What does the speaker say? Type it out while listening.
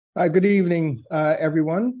Good evening,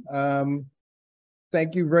 everyone.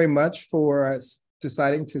 Thank you very much for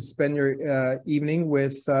deciding to spend your evening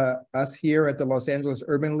with us here at the Los Angeles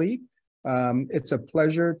Urban League. It's a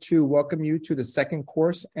pleasure to welcome you to the second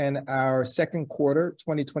course and our second quarter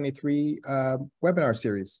 2023 webinar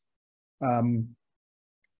series.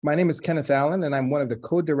 My name is Kenneth Allen, and I'm one of the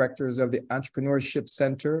co-directors of the Entrepreneurship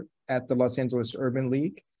Center at the Los Angeles Urban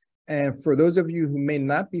League. And for those of you who may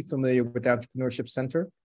not be familiar with the Entrepreneurship Center,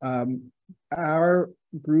 our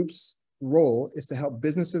group's role is to help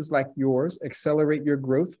businesses like yours accelerate your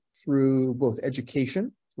growth through both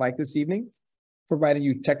education, like this evening, providing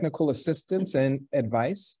you technical assistance and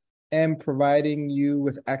advice, and providing you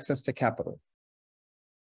with access to capital.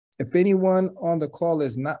 If anyone on the call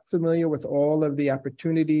is not familiar with all of the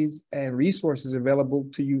opportunities and resources available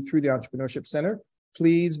to you through the Entrepreneurship Center,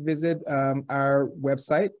 please visit our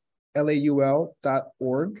website,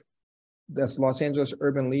 laul.org. That's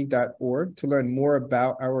losangeles.urbanleague.org to learn more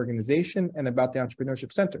about our organization and about the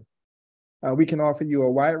Entrepreneurship Center. We can offer you a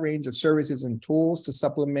wide range of services and tools to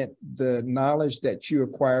supplement the knowledge that you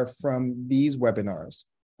acquire from these webinars.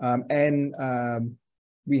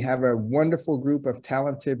 We have a wonderful group of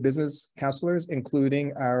talented business counselors,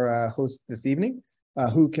 including our host this evening,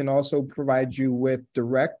 who can also provide you with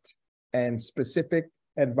direct and specific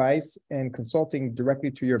advice and consulting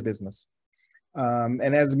directly to your business.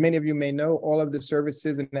 And as many of you may know, all of the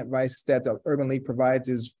services and advice that the Urban League provides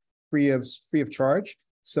is free of charge.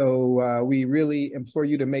 So we really implore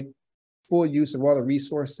you to make full use of all the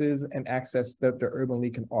resources and access that the Urban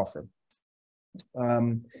League can offer.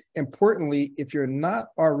 Importantly, if you're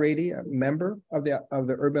not already a member of the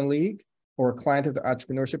Urban League or a client of the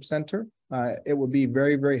Entrepreneurship Center, it would be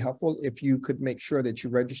very, very helpful if you could make sure that you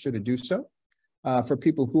register to do so. For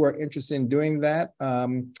people who are interested in doing that,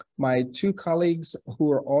 my two colleagues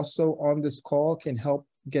who are also on this call can help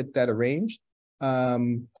get that arranged.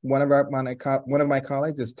 One of my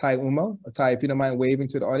colleagues is Dioum. Ty, if you don't mind waving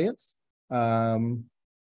to the audience. And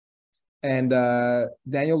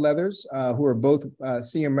Daniel Leathers, who are both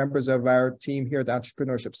senior members of our team here at the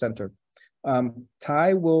Entrepreneurship Center.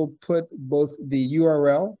 Ty will put both the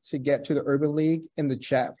URL to get to the Urban League in the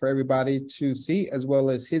chat for everybody to see, as well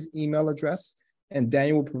as his email address. And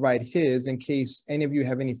Daniel will provide his in case any of you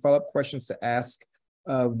have any follow-up questions to ask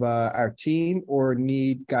of our team or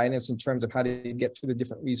need guidance in terms of how to get to the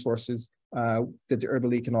different resources that the Urban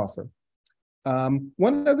League can offer.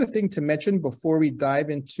 One other thing to mention before we dive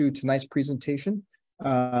into tonight's presentation,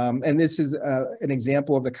 and this is an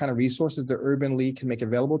example of the kind of resources the Urban League can make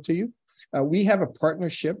available to you. We have a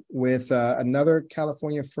partnership with another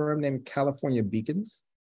California firm named California Beacons.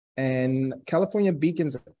 And California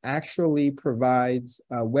Beacons actually provides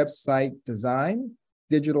website design,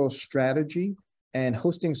 digital strategy, and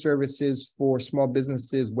hosting services for small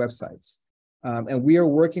businesses' websites. And we are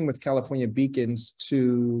working with California Beacons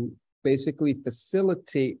to basically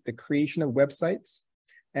facilitate the creation of websites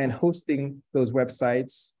and hosting those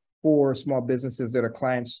websites for small businesses that are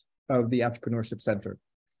clients of the Entrepreneurship Center.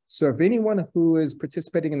 So if anyone who is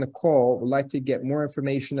participating in the call would like to get more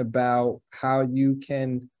information about how you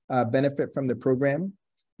can benefit from the program,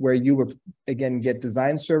 where you would, again, get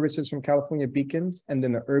design services from California Beacons, and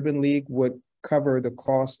then the Urban League would cover the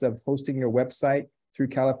cost of hosting your website through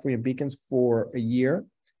California Beacons for a year.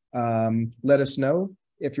 Let us know.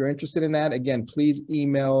 If you're interested in that, again, please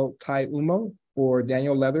email Dioum or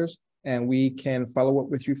Daniel Leathers, and we can follow up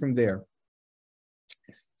with you from there.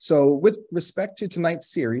 So with respect to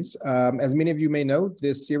tonight's series, as many of you may know,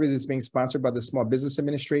 this series is being sponsored by the Small Business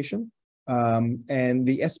Administration. And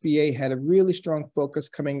the SBA had a really strong focus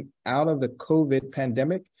coming out of the COVID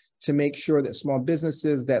pandemic to make sure that small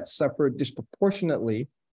businesses that suffered disproportionately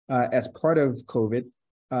as part of COVID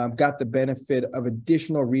got the benefit of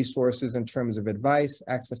additional resources in terms of advice,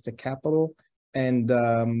 access to capital, and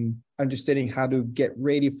understanding how to get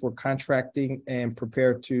ready for contracting and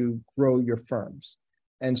prepare to grow your firms.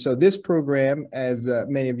 And so this program, as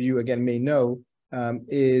many of you again may know,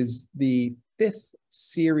 is the fifth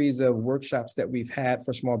series of workshops that we've had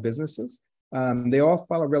for small businesses. They all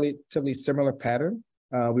follow a relatively similar pattern.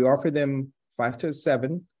 We offer them 5 to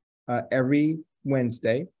 7 every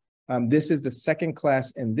Wednesday. This is the second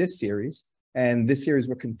class in this series, and this series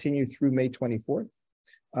will continue through May 24th.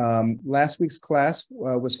 Last week's class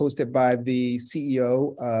was hosted by the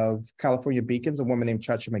CEO of California Beacons, a woman named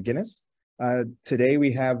Chacha McGinnis. Today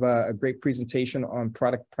we have a great presentation on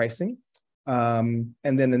product pricing. And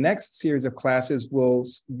then the next series of classes will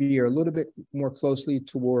veer a little bit more closely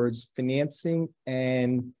towards financing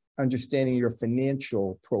and understanding your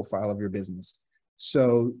financial profile of your business.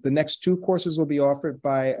 So the next two courses will be offered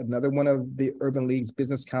by another one of the Urban League's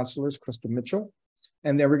business counselors, Crystal Mitchell.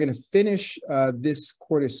 And then we're going to finish this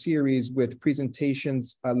quarter series with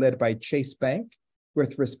presentations led by Chase Bank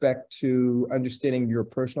with respect to understanding your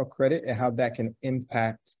personal credit and how that can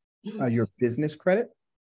impact your business credit.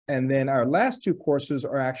 And then our last two courses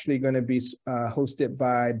are actually going to be hosted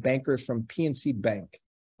by bankers from PNC Bank.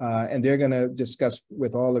 And they're going to discuss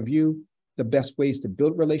with all of you the best ways to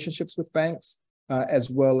build relationships with banks, as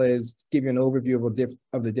well as give you an overview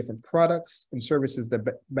of the different products and services that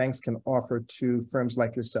banks can offer to firms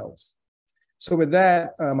like yourselves. So with that,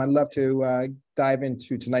 I'd love to dive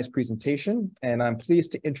into tonight's presentation, and I'm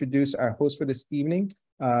pleased to introduce our host for this evening,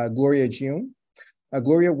 Gloria Dioum.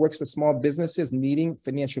 Gloria works with small businesses needing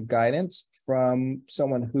financial guidance from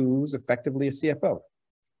someone who's effectively a CFO.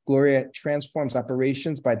 Gloria transforms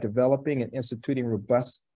operations by developing and instituting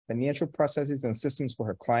robust financial processes and systems for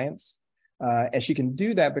her clients. And she can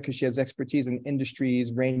do that because she has expertise in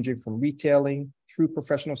industries ranging from retailing through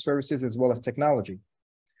professional services as well as technology.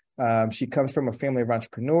 She comes from a family of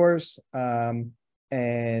entrepreneurs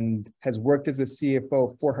and has worked as a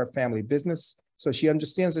CFO for her family business. So she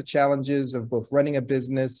understands the challenges of both running a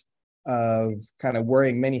business, of kind of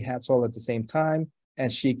wearing many hats all at the same time.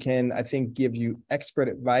 And she can, I think, give you expert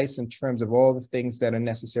advice in terms of all the things that are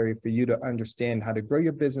necessary for you to understand how to grow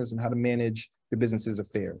your business and how to manage your business's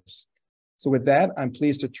affairs. So with that, I'm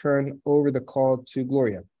pleased to turn over the call to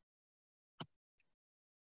Gloria.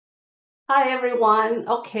 Hi, everyone.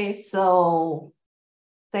 Okay, so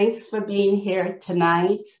thanks for being here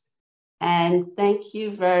tonight. And thank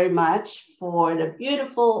you very much for the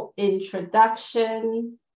beautiful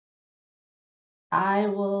introduction. I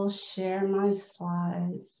will share my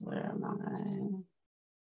slides. Where am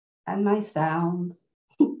I? And my sound.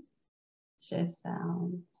 Share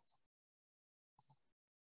sound.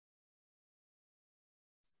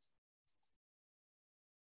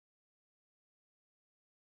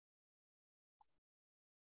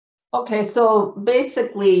 Okay, so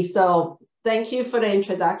basically, thank you for the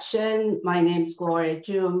introduction. My name is Gloria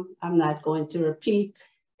Dioum. I'm not going to repeat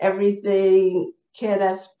everything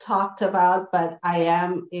Kenneth talked about, but I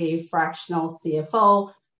am a fractional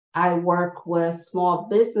CFO. I work with small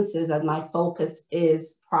businesses and my focus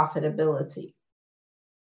is profitability.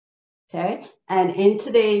 Okay, and in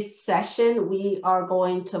today's session, we are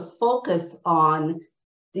going to focus on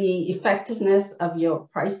the effectiveness of your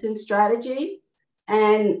pricing strategy.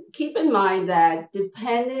 And keep in mind that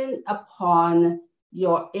depending upon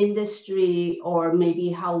your industry or maybe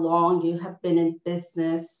how long you have been in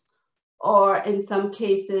business, or in some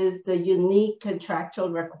cases, the unique contractual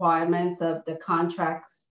requirements of the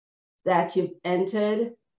contracts that you've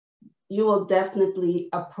entered, you will definitely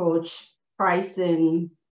approach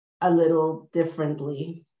pricing a little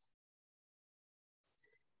differently.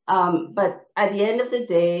 But at the end of the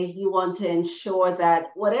day, you want to ensure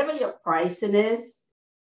that whatever your pricing is,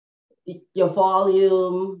 your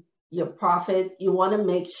volume, your profit, you want to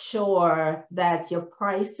make sure that your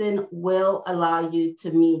pricing will allow you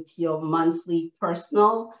to meet your monthly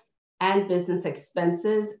personal and business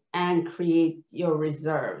expenses and create your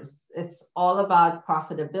reserves. It's all about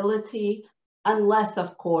profitability, unless,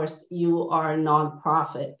 of course, you are a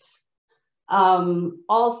nonprofit.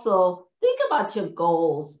 Also, think about your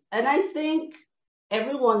goals. And I think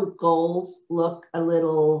everyone's goals look a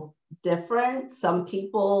little different. Some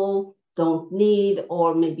people don't need,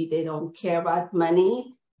 or maybe they don't care about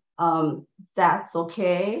money. That's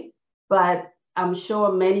okay. But I'm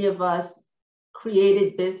sure many of us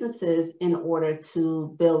created businesses in order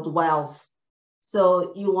to build wealth.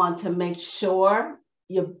 So you want to make sure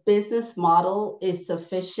your business model is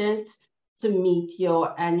sufficient to meet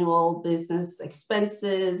your annual business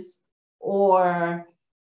expenses or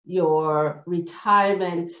your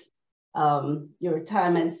retirement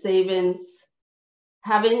savings.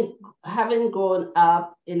 Having grown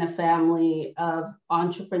up in a family of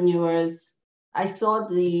entrepreneurs, I saw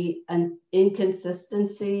the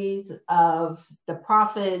inconsistencies of the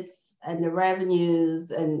profits and the revenues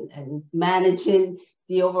and managing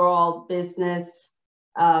the overall business.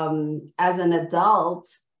 As an adult,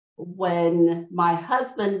 when my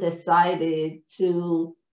husband decided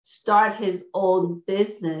to start his own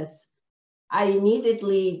business, I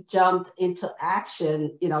immediately jumped into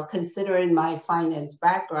action, considering my finance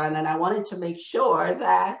background. And I wanted to make sure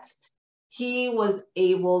that he was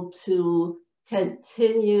able to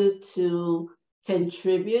continue to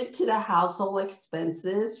contribute to the household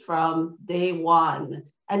expenses from day one.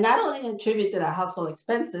 And not only contribute to the household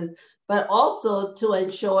expenses, but also to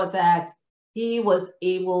ensure that he was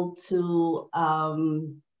able to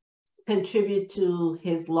contribute to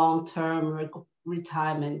his long-term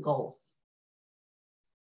retirement goals.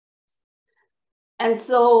 And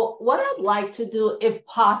so what I'd like to do, if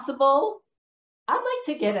possible, I'd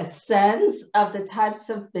like to get a sense of the types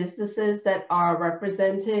of businesses that are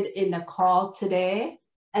represented in the call today.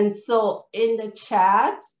 And so in the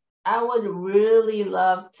chat, I would really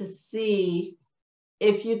love to see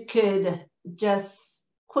if you could just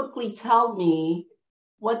quickly tell me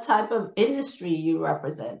what type of industry you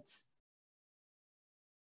represent.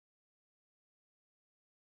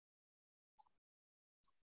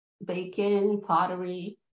 Bacon,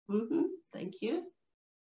 pottery. Thank you.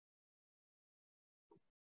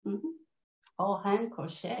 Oh, hand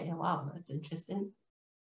crochet. Wow, that's interesting.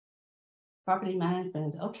 Property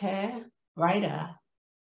management. Okay. Writer.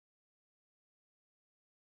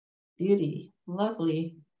 Beauty.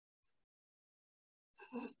 Lovely.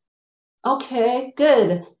 Okay,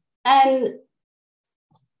 good. And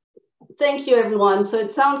thank you, everyone. So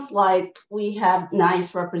it sounds like we have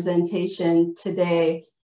nice representation today.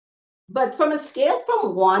 But from a scale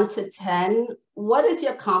from 1 to 10, what is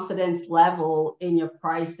your confidence level in your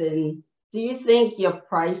pricing? Do you think your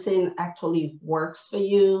pricing actually works for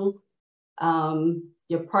you?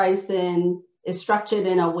 Your pricing is structured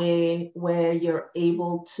in a way where you're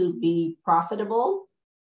able to be profitable?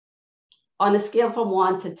 On a scale from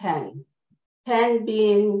 1 to 10, 10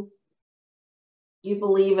 being you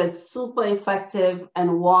believe it's super effective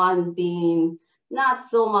and 1 being not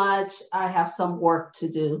so much, I have some work to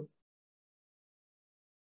do.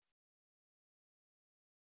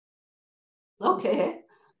 Okay,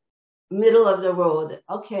 middle of the road.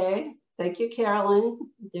 Okay, thank you, Carolyn.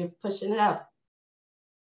 They're pushing it up.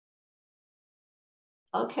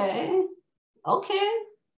 Okay, okay.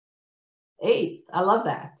 8, I love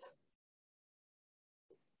that.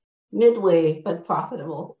 Midway, but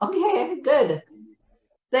profitable. Okay, good.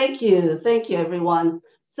 Thank you, everyone.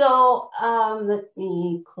 So let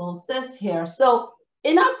me close this here. So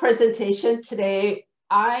in our presentation today,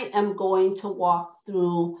 I am going to walk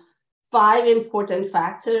through 5 important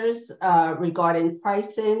factors regarding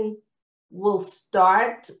pricing. We'll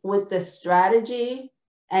start with the strategy,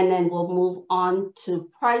 and then we'll move on to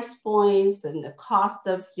price points and the cost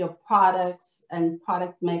of your products and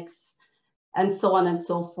product mix, and so on and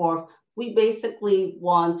so forth. We basically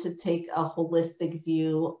want to take a holistic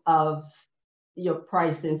view of your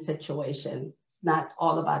pricing situation. It's not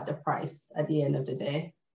all about the price at the end of the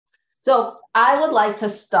day. So I would like to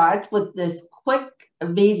start with this quick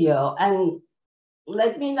video, and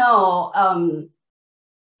let me know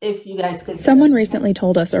if you guys could. Someone recently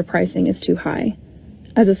told us our pricing is too high.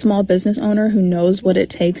 As a small business owner who knows what it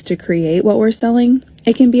takes to create what we're selling,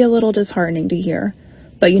 it can be a little disheartening to hear.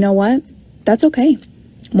 But you know what? That's okay.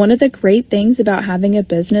 One of the great things about having a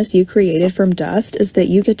business you created from dust is that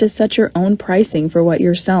you get to set your own pricing for what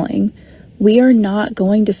you're selling. We are not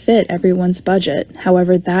going to fit everyone's budget.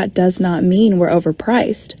 However, that does not mean we're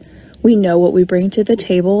overpriced. We know what we bring to the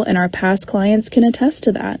table, and our past clients can attest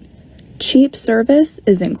to that. Cheap service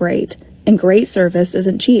isn't great, and great service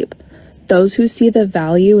isn't cheap. Those who see the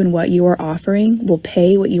value in what you are offering will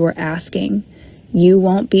pay what you are asking. You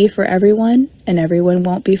won't be for everyone, and everyone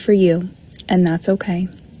won't be for you, and that's okay.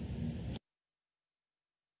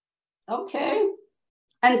 Okay.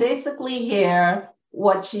 And basically here,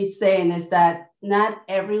 what she's saying is that not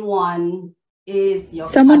everyone is your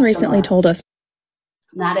Someone customer. Recently told us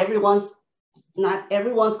not everyone's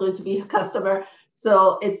going to be a customer.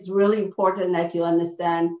 So it's really important that you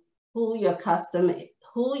understand who your customer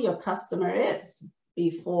is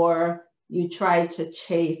before you try to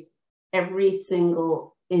chase every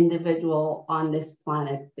single individual on this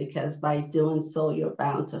planet, because by doing so, you're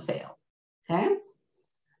bound to fail. Okay.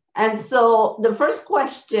 And so the first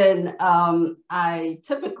question I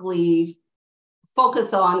typically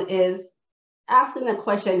focus on is asking the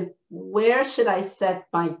question, where should I set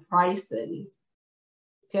my pricing?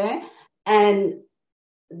 Okay. And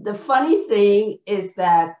the funny thing is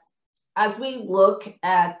that as we look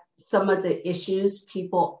at some of the issues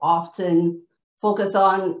people often focus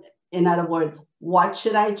on, in other words, what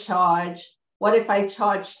should I charge? What if I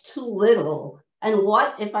charge too little? And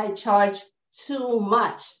what if I charge too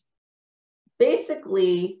much?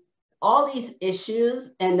 Basically, all these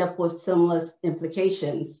issues end up with similar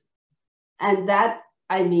implications. And that,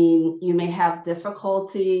 I mean, you may have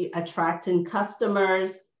difficulty attracting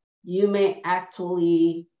customers. You may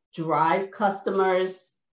actually drive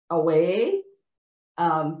customers away.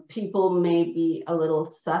 People may be a little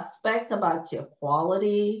suspect about your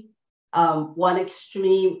quality. One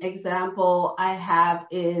extreme example I have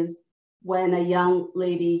is when a young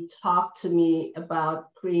lady talked to me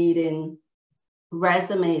about creating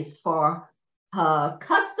resumes for her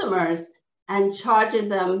customers, and charging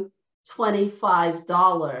them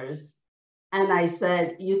 $25. And I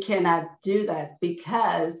said, you cannot do that,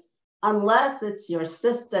 because unless it's your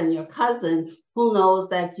sister and your cousin who knows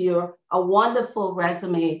that you're a wonderful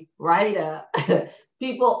resume writer,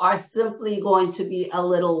 people are simply going to be a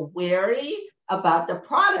little wary about the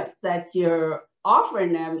product that you're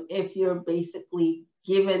offering them if you're basically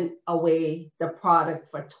giving away the product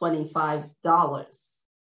for $25.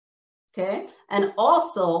 Okay. And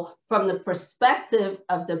also from the perspective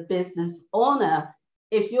of the business owner,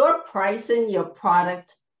 if you're pricing your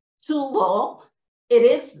product too low, it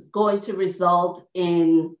is going to result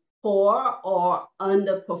in poor or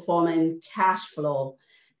underperforming cash flow.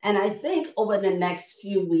 And I think over the next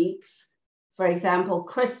few weeks, for example,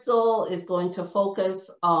 Crystal is going to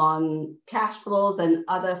focus on cash flows and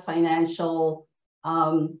other financial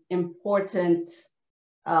important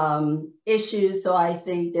issues. So I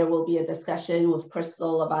think there will be a discussion with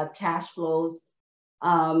Crystal about cash flows.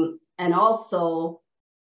 And also,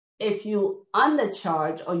 if you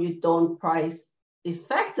undercharge or you don't price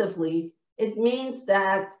effectively, it means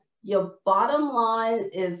that your bottom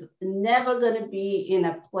line is never going to be in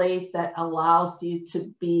a place that allows you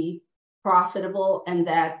to be profitable, and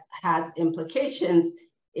that has implications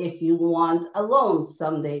if you want a loan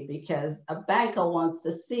someday, because a banker wants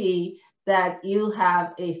to see that you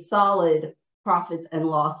have a solid profit and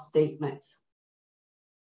loss statement.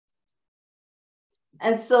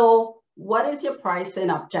 And so what is your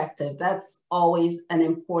pricing objective? That's always an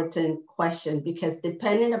important question, because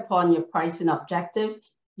depending upon your pricing objective,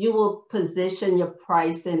 you will position your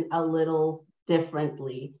pricing a little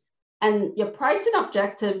differently. And your pricing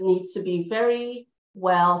objective needs to be very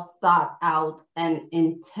well thought out and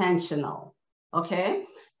intentional, okay?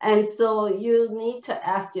 And so you need to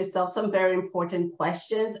ask yourself some very important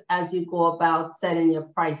questions as you go about setting your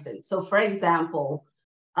pricing. So for example,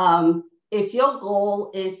 if your goal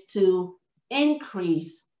is to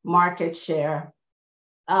increase market share,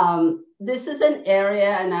 this is an area,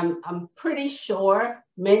 and I'm pretty sure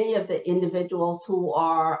many of the individuals who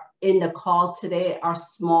are in the call today are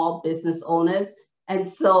small business owners. And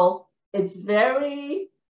so it's very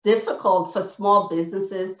difficult for small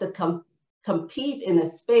businesses to compete in a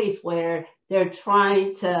space where they're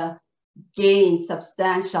trying to gain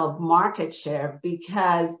substantial market share,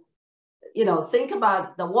 because, you know, think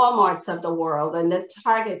about the Walmarts of the world and the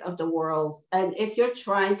Target of the world. And if you're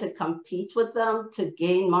trying to compete with them to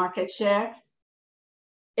gain market share,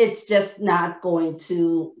 it's just not going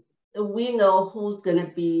to, we know who's going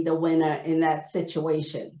to be the winner in that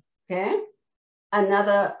situation, okay?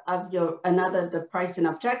 Another of the pricing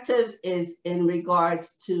objectives is in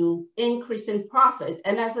regards to increasing profit.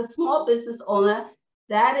 And as a small business owner,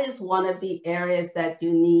 that is one of the areas that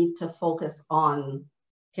you need to focus on,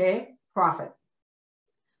 okay? Profit.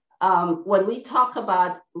 When we talk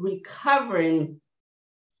about recovering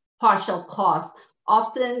partial costs,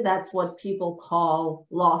 often that's what people call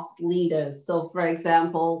loss leaders. So for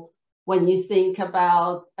example, when you think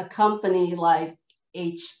about a company like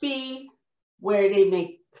HP, where they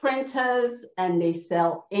make printers and they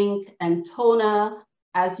sell ink and toner,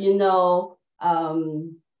 as you know,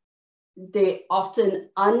 they often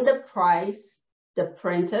underprice the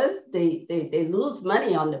printers. They lose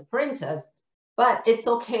money on the printers, but it's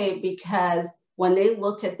okay, because when they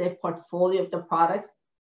look at their portfolio of the products,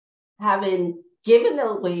 having given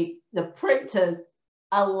away the printers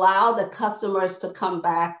allow the customers to come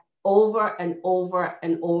back over and over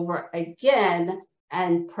and over again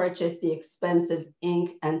and purchase the expensive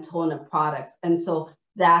ink and toner products. And so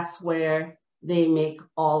that's where they make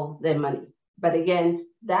all their money. But again,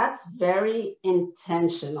 that's very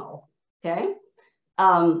intentional, okay?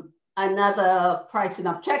 Another pricing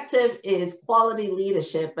objective is quality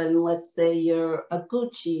leadership. And let's say you're a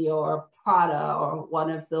Gucci or a Prada or one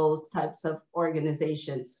of those types of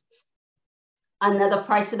organizations. Another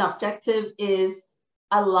pricing objective is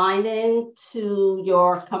aligning to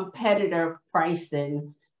your competitor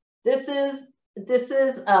pricing. This is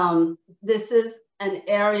an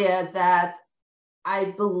area that I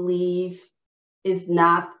believe is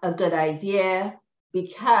not a good idea,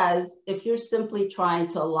 because if you're simply trying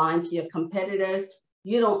to align to your competitors,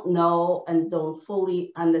 you don't know and don't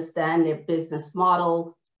fully understand their business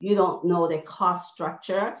model. You don't know their cost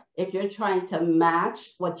structure. If you're trying to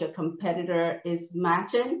match what your competitor is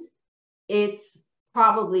matching, it's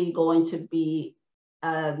probably going to be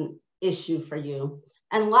an issue for you.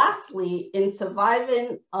 And lastly, in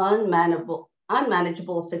surviving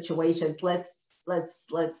unmanageable situations,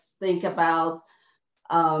 let's think about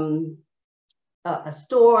a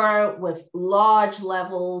store with large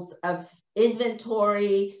levels of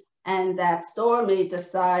inventory. and that store may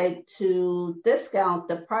decide to discount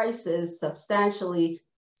the prices substantially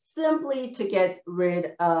simply to get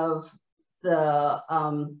rid of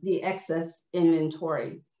the excess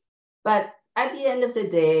inventory. But at the end of the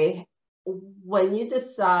day, when you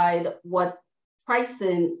decide what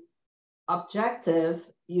pricing objective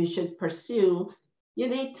you should pursue, you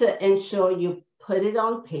need to ensure you put it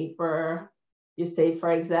on paper. You say,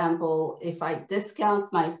 for example, if I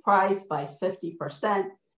discount my price by 50%,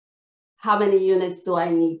 how many units do I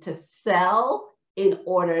need to sell in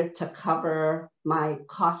order to cover my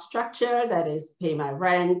cost structure? That is, pay my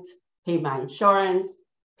rent, pay my insurance,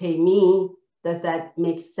 pay me. Does that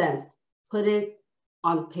make sense? Put it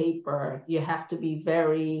on paper. You have to be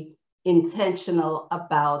very intentional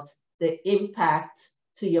about the impact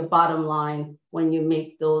to your bottom line when you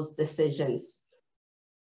make those decisions.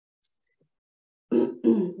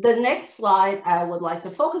 The next slide I would like to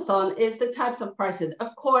focus on is the types of pricing.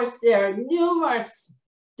 Of course, there are numerous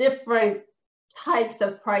different types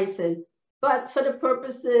of pricing, but for the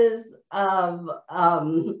purposes of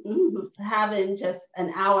having just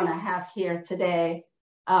an hour and a half here today,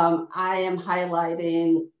 I am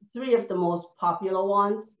highlighting 3 of the most popular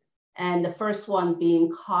ones. And the first one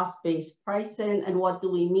being cost-based pricing. And what do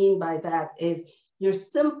we mean by that is you're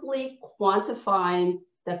simply quantifying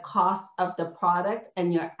the cost of the product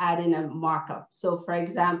and you're adding a markup. So for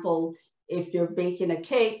example, if you're baking a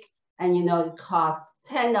cake and you know it costs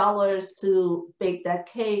 $10 to bake that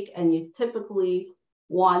cake and you typically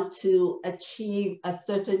want to achieve a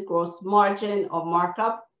certain gross margin or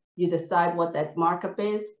markup, you decide what that markup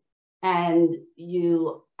is and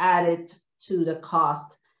you add it to the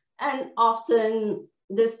cost. And often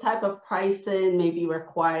this type of pricing may be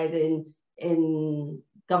required in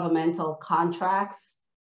governmental contracts.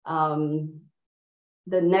 The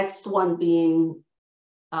next one being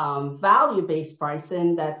value-based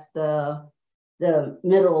pricing. That's the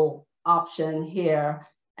middle option here.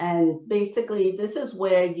 And basically, this is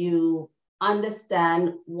where you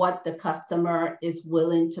understand what the customer is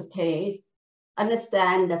willing to pay,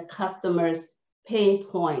 understand the customer's pain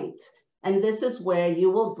point. And this is where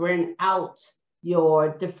you will bring out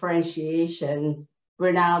your differentiation,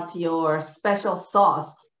 bring out your special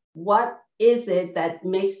sauce. What is it that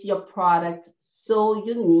makes your product so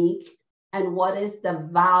unique? And what is the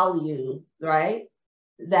value, right,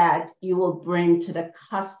 that you will bring to the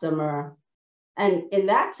customer? And in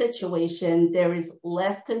that situation, there is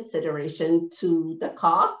less consideration to the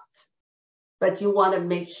cost, but you want to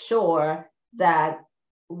make sure that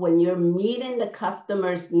when you're meeting the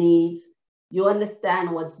customer's needs, you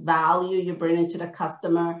understand what value you're bringing to the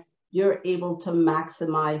customer, you're able to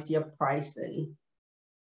maximize your pricing.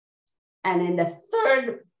 And in the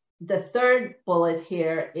third bullet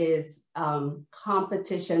here is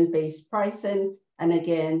competition-based pricing. And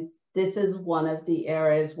again, this is one of the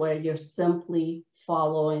areas where you're simply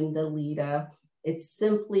following the leader. It's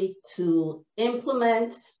simply to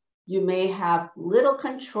implement. You may have little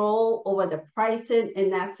control over the pricing in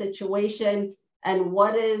that situation. And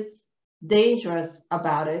what is dangerous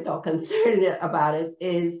about it or concerning about it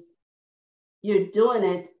is you're doing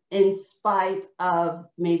it in spite of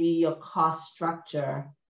maybe your cost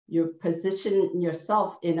structure. You're positioning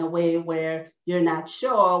yourself in a way where you're not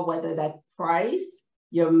sure whether that price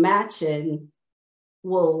you're matching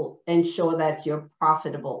will ensure that you're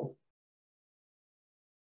profitable.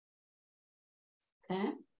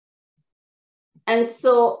 Okay. And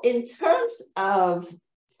so in terms of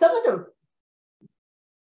some of the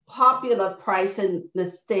popular pricing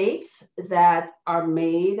mistakes that are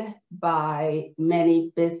made by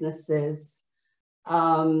many businesses,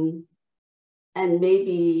 and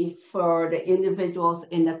maybe for the individuals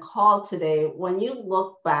in the call today, when you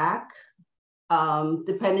look back,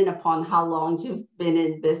 depending upon how long you've been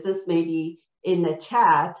in business, maybe in the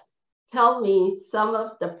chat, tell me some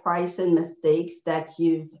of the pricing mistakes that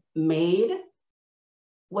you've made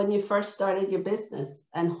when you first started your business.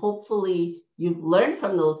 And hopefully you've learned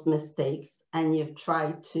from those mistakes and you've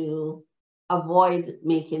tried to avoid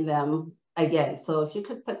making them again. So if you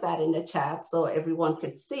could put that in the chat so everyone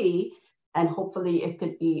could see, and hopefully it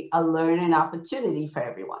could be a learning opportunity for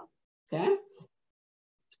everyone, okay?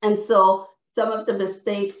 And so some of the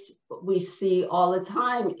mistakes we see all the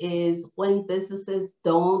time is when businesses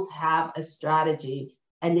don't have a strategy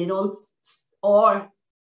and they don't, or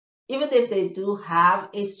even if they do have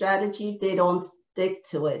a strategy, they don't stick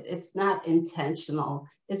to it. It's not intentional.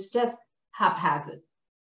 It's just haphazard.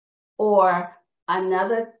 Or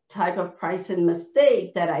another type of pricing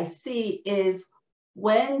mistake that I see is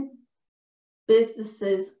when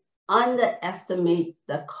businesses underestimate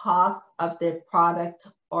the cost of their product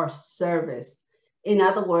or service. In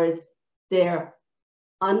other words, they're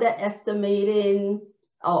underestimating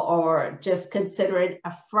or just consider it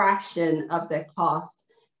a fraction of their cost.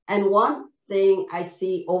 And one thing I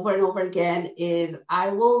see over and over again is I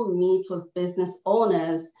will meet with business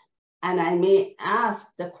owners and I may ask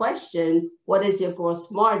the question, what is your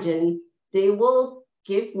gross margin? They will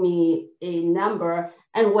give me a number.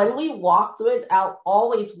 And when we walk through it, I'll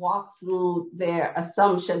always walk through their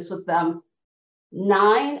assumptions with them.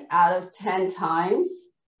 9 out of 10 times,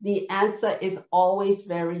 the answer is always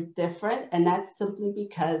very different. And that's simply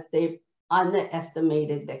because they've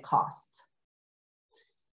underestimated the cost.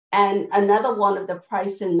 And another one of the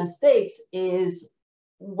pricing mistakes is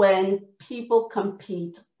when people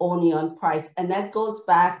compete only on price. And that goes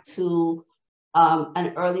back to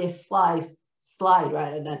an earlier slide,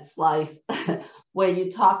 where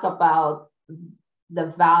you talk about the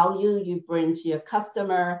value you bring to your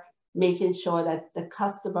customer, making sure that the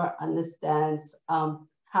customer understands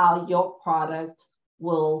how your product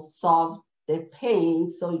will solve their pain,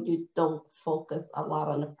 so you don't focus a lot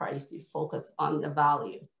on the price, you focus on the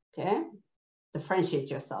value, okay? Differentiate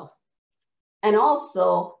yourself. And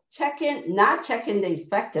also not checking the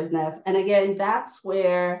effectiveness. And again, that's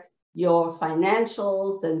where your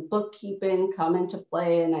financials and bookkeeping come into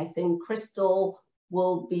play. And I think Crystal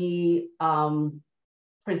will be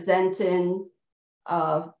presenting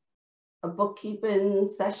a bookkeeping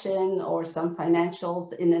session or some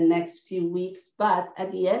financials in the next few weeks. But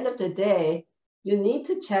at the end of the day, you need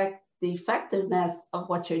to check the effectiveness of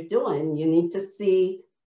what you're doing. You need to see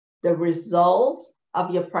the results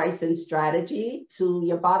of your pricing strategy to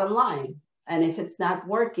your bottom line. And if it's not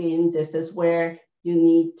working, this is where you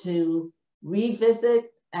need to revisit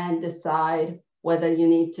and decide whether you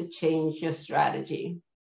need to change your strategy.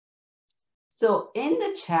 So in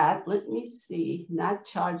the chat, let me see, not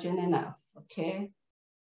charging enough, okay?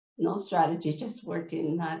 No strategy, just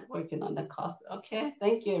not working on the cost. Okay,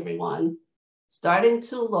 thank you everyone. Starting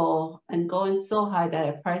too low and going so high that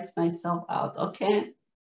I priced myself out, okay?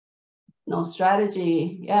 No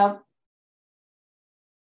strategy, yep.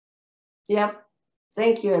 Yep,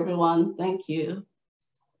 thank you everyone, thank you.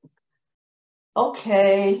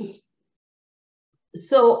 Okay.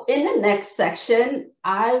 So in the next section,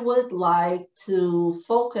 I would like to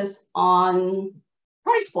focus on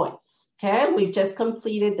price points, okay? We've just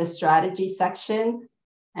completed the strategy section,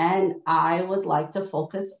 and I would like to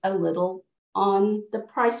focus a little on the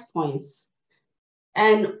price points.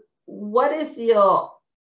 And what is your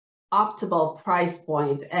optimal price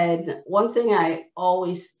point? And one thing I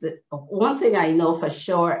know for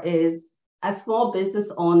sure is, as small business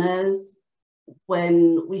owners,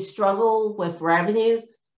 when we struggle with revenues,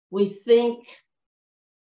 we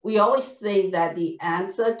always think that the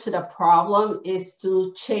answer to the problem is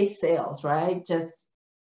to chase sales, right? Just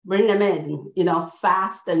bring them in,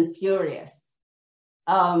 fast and furious.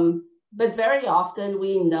 But very often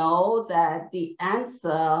we know that the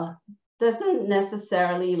answer doesn't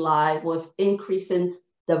necessarily lie with increasing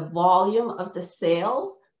the volume of the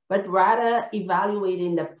sales, but rather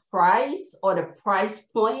evaluating the price or the price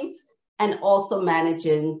point and also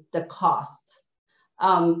managing the cost.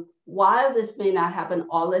 While this may not happen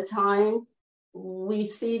all the time, we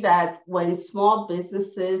see that when small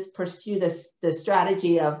businesses pursue the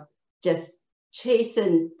strategy of just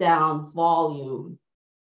chasing down volume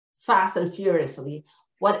fast and furiously,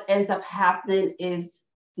 what ends up happening is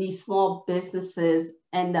these small businesses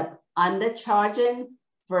end up undercharging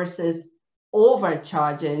versus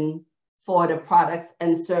overcharging for the products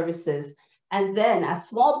and services. And then as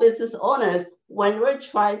small business owners, when we're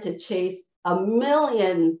trying to chase 1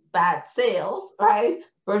 million bad sales, right,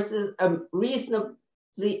 versus a reasonable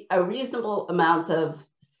amount of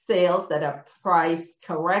sales that are priced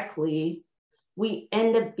correctly, we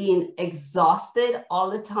end up being exhausted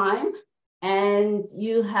all the time, and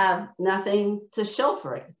you have nothing to show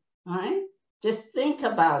for it, right? Just think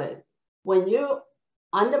about it. When you're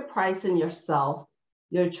underpricing yourself,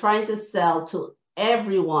 you're trying to sell to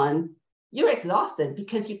everyone, you're exhausted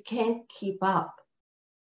because you can't keep up,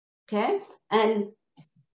 okay? And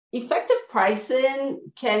effective pricing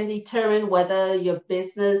can determine whether your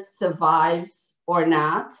business survives or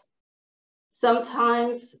not.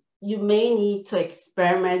 Sometimes you may need to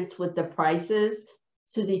experiment with the prices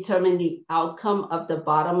to determine the outcome of the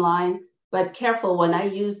bottom line, but careful, when I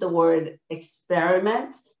use the word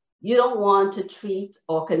experiment, you don't want to treat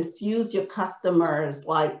or confuse your customers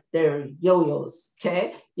like they're yo-yos,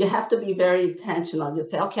 okay? You have to be very intentional. You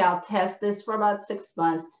say, okay, I'll test this for about 6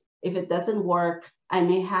 months. If it doesn't work, I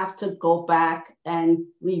may have to go back and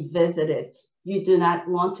revisit it. You do not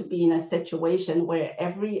want to be in a situation where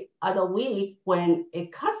every other week when a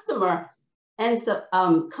customer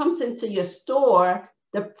comes into your store,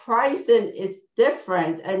 the pricing is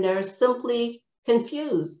different and they're simply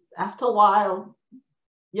confused. After a while,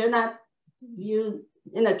 you're not viewed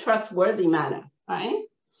in a trustworthy manner, right?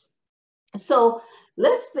 So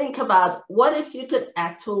let's think about what if you could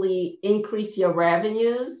actually increase your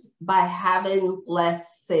revenues by having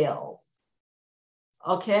less sales,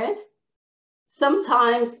 okay?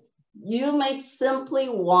 Sometimes you may simply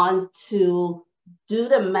want to do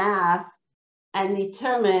the math and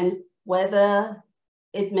determine whether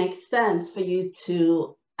it makes sense for you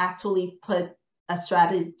to actually put a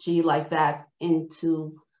strategy like that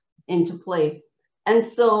into play. And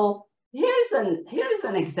so here's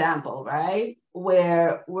an example, right?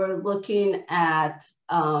 Where we're looking at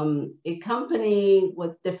a company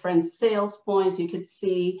with different sales points. You could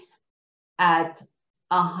see at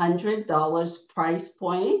 $100 price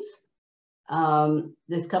point,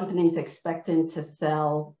 this company is expecting to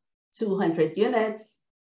sell 200 units.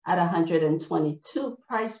 At 122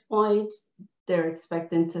 price points, they're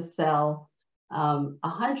expecting to sell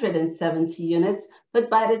 170 units. But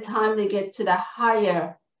by the time they get to the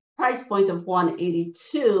higher price point of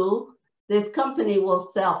 182, this company will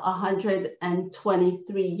sell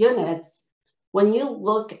 123 units. When you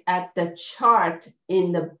look at the chart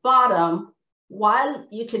in the bottom, while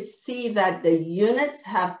you could see that the units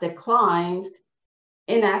have declined,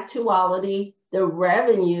 in actuality, the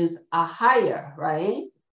revenues are higher, right?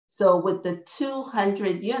 So with the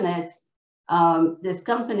 200 units, this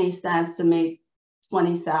company stands to make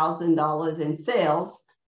 $20,000 in sales.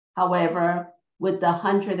 However, with the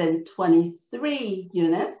 123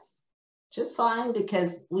 units, just fine,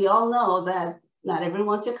 because we all know that not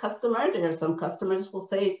everyone's your customer. There are some customers who will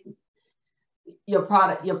say your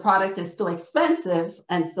product is too expensive,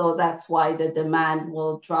 and so that's why the demand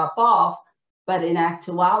will drop off. But in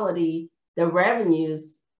actuality, the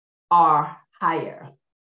revenues are higher.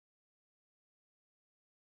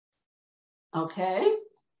 Okay.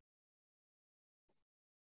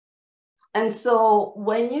 And so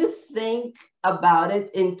when you think about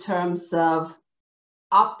it in terms of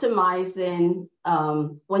optimizing,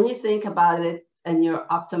 when you think about it and you're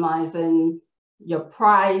optimizing your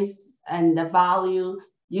price and the value,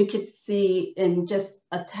 you could see in just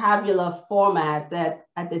a tabular format that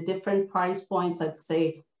at the different price points, let's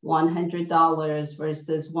say $100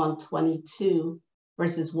 versus $122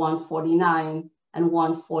 versus $149 and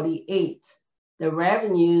 $148, the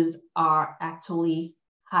revenues are actually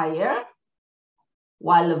higher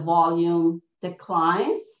while the volume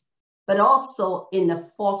declines. But also in the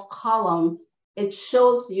fourth column, it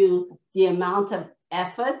shows you the amount of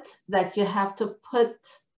effort that you have to put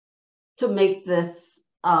to make this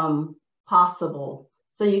possible.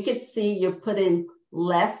 So you can see you're putting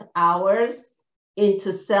less hours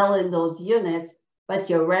into selling those units, but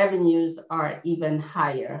your revenues are even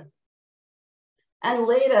higher. And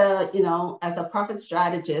later, you know, as a profit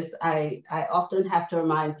strategist, I often have to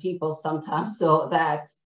remind people sometimes so that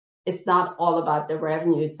it's not all about the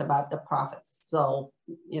revenue, it's about the profits. So,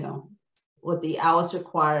 you know, with the hours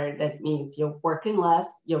required, that means you're working less,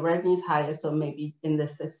 your revenue is higher, so maybe in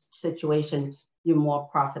this situation, you're more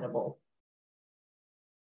profitable.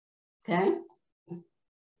 Okay?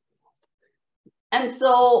 And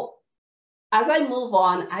so as I move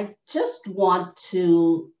on, I just want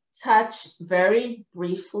to touch very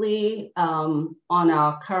briefly on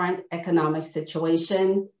our current economic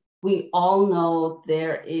situation. We all know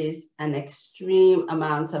there is an extreme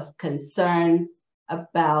amount of concern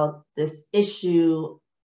about this issue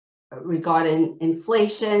regarding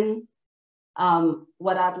inflation.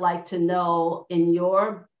 What I'd like to know in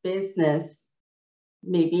your business,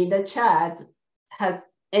 maybe in the chat, has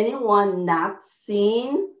anyone not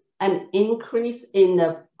seen an increase in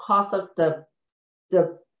the cost of the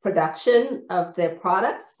production of their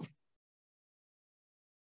products?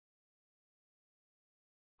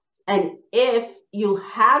 And if you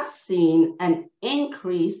have seen an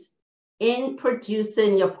increase in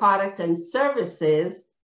producing your product and services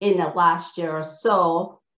in the last year or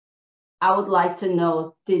so, I would like to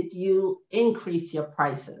know, did you increase your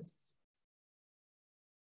prices?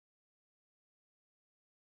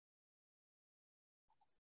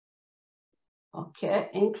 Okay,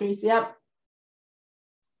 increase, yep.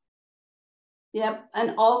 Yep,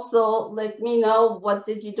 and also let me know, what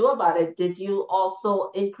did you do about it? Did you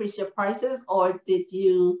also increase your prices, or did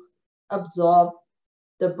you absorb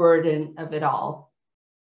the burden of it all?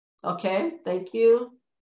 Okay, thank you.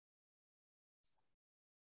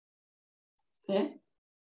 Okay,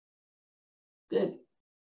 good.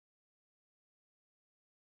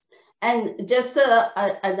 And just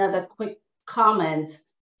another quick comment.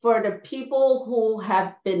 for the people who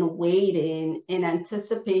have been waiting in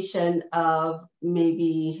anticipation of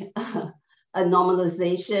maybe a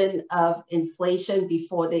normalization of inflation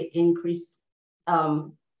before they increase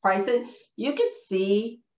pricing, you could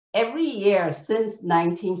see every year since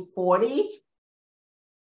 1940,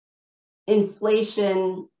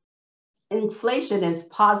 inflation is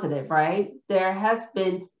positive, right? There has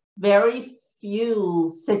been very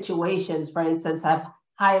few situations, for instance, I've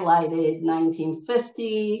highlighted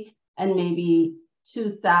 1950 and maybe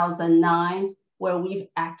 2009, where we've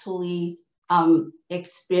actually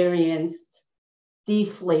experienced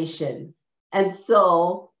deflation. And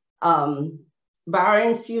so,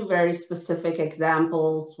 barring a few very specific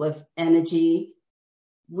examples with energy,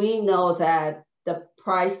 we know that the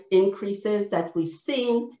price increases that we've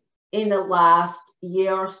seen in the last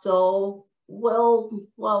year or so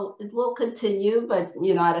it will continue, but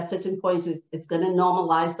at a certain point it's going to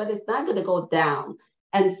normalize, but it's not going to go down.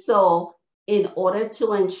 And so in order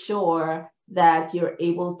to ensure that you're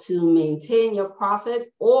able to maintain your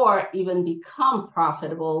profit or even become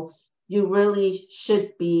profitable, you really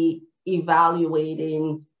should be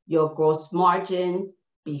evaluating your gross margin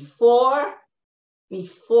before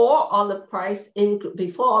all the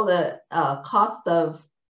cost of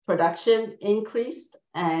production increased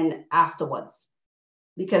and afterwards.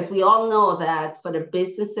 Because we all know that for the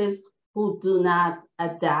businesses who do not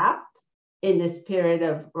adapt in this period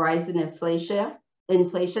of rising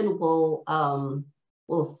inflation will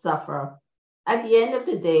suffer. At the end of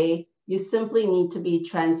the day, you simply need to be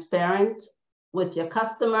transparent with your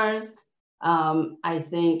customers. I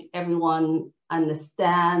think everyone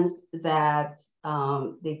understands that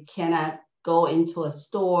they cannot go into a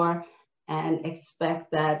store and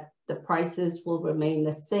expect that the prices will remain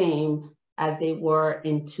the same as they were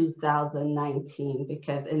in 2019,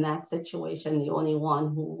 because in that situation, the only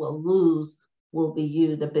one who will lose will be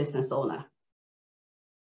you, the business owner.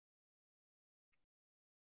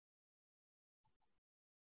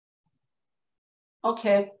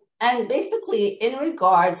 Okay, and basically in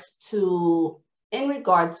regards to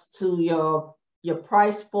your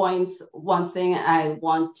price points, one thing I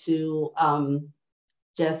want to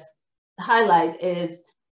just highlight is,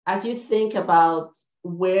 as you think about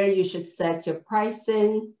where you should set your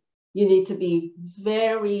pricing, you need to be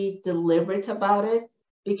very deliberate about it,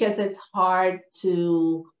 because it's hard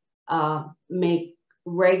to make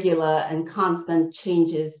regular and constant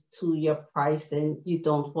changes to your pricing. You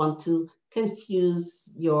don't want to confuse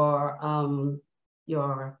your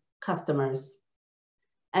customers.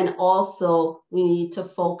 And also, we need to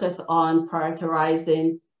focus on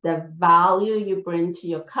prioritizing the value you bring to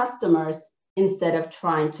your customers instead of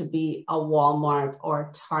trying to be a Walmart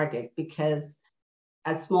or Target, because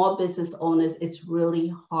as small business owners, it's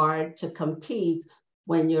really hard to compete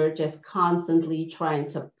when you're just constantly trying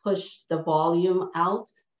to push the volume out.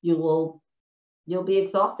 You'll be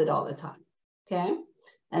exhausted all the time, okay?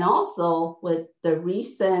 And also with the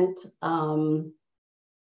recent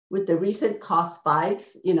cost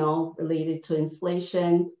spikes, related to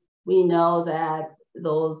inflation, we know that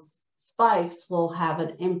those spikes will have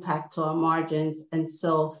an impact to our margins. And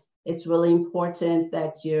so it's really important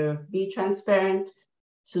that you be transparent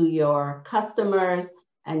to your customers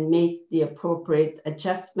and make the appropriate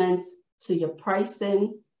adjustments to your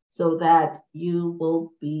pricing so that you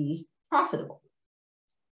will be profitable.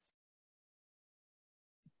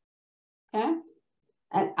 Okay,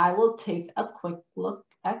 and I will take a quick look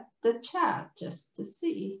at the chat just to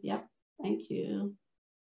see. Yep, thank you.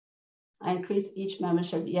 I increase each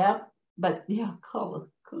membership. Yep, but your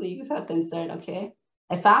colleagues are concerned. Okay,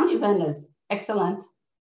 I found new vendors. Excellent,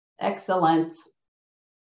 excellent.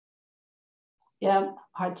 Yeah,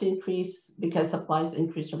 hard to increase because supplies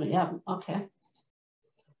increase. Yeah, okay.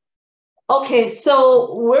 Okay,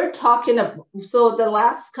 so we're talking about, so the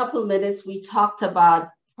last couple of minutes we talked about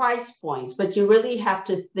price points, but you really have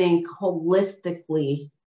to think holistically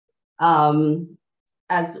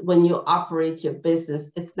as when you operate your business.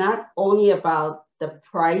 It's not only about the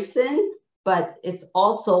pricing, but it's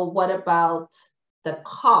also what about the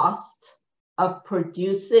cost of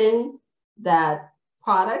producing that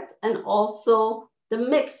product and also the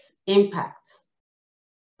mix impact,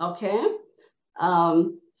 okay?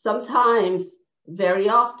 Sometimes, very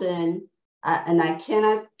often, and I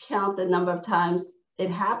cannot count the number of times it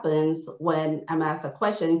happens when I'm asked a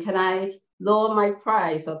question, can I lower my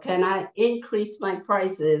price, or can I increase my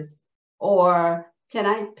prices, or can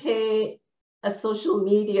I pay a social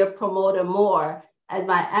media promoter more? And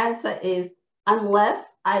my answer is, unless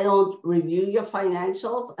I don't review your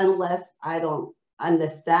financials, unless I don't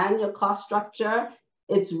understand your cost structure,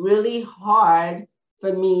 it's really hard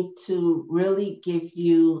for me to really give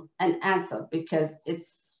you an answer because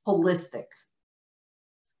it's holistic.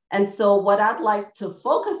 And so what I'd like to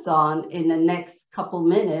focus on in the next couple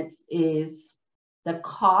minutes is the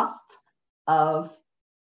cost of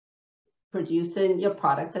producing your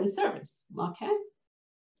product and service, okay?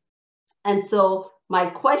 And so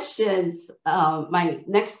my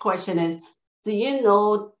next question is, do you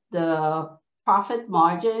know the profit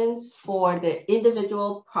margins for the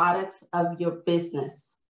individual products of your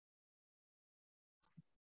business?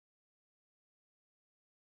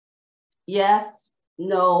 Yes,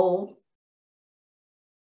 no,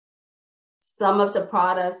 some of the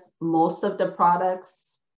products, most of the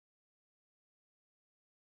products.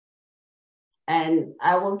 And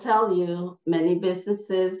I will tell you, many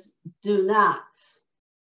businesses do not.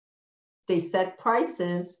 They set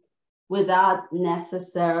prices without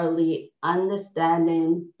necessarily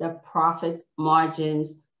understanding the profit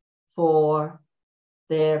margins for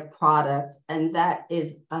their products. And that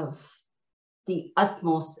is of the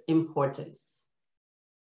utmost importance.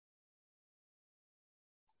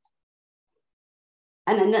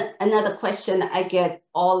 And another question I get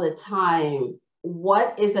all the time,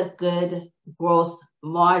 what is a good gross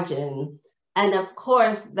margin? And of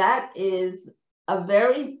course, that is a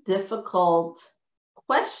very difficult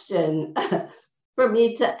question for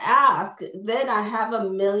me to ask. Then I have a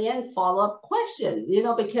million follow-up questions,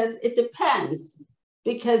 because it depends.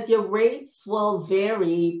 Because your rates will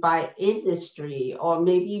vary by industry, or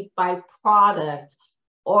maybe by product,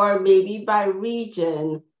 or maybe by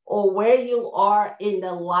region, or where you are in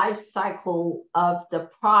the life cycle of the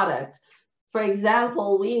product. For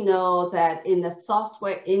example, we know that in the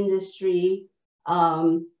software industry,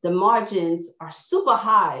 the margins are super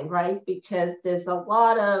high, right? Because there's a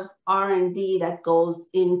lot of R&D that goes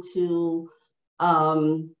into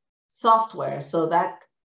software. So that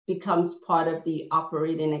becomes part of the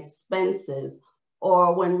operating expenses.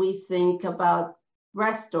 Or when we think about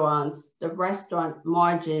restaurants, the restaurant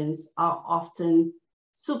margins are often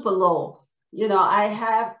super low. I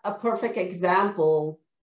have a perfect example.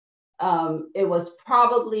 It was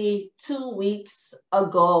probably 2 weeks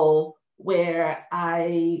ago where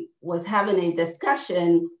I was having a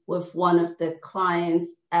discussion with one of the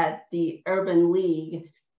clients at the Urban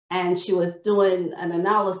League, and she was doing an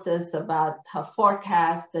analysis about her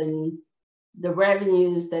forecast and the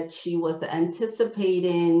revenues that she was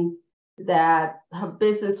anticipating that her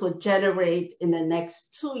business would generate in the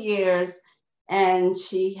next 2 years. And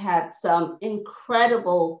she had some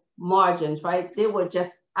incredible margins, right? They were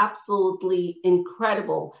just absolutely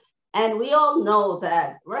incredible. And we all know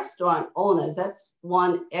that restaurant owners, that's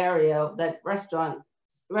one area that restaurants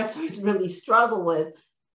really struggle with.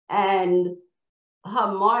 And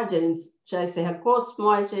her margins, should I say her gross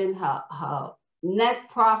margin, her net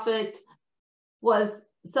profit was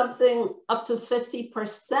something up to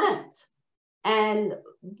 50%. And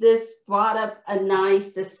this brought up a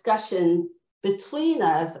nice discussion between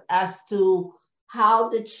us as to how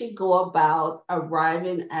did she go about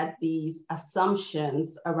arriving at these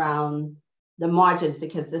assumptions around the margins,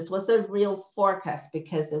 because this was a real forecast,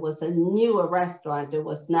 because it was a newer restaurant. It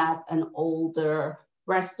was not an older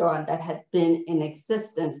restaurant that had been in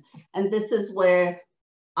existence. And this is where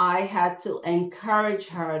I had to encourage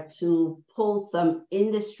her to pull some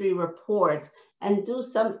industry reports and do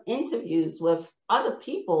some interviews with other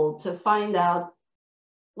people to find out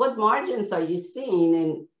what margins are you seeing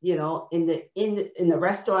in the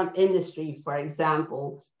restaurant industry. For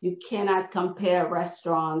example, you cannot compare a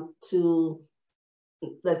restaurant to,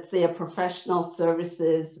 let's say, a professional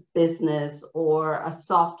services business or a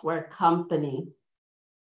software company.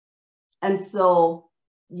 And so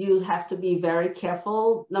you have to be very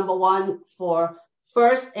careful, number one, for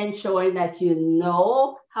first ensuring that you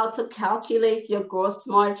know how to calculate your gross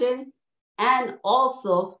margin, and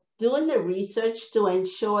also doing the research to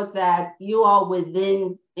ensure that you are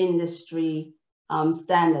within industry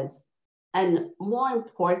standards. And more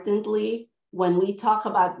importantly, when we talk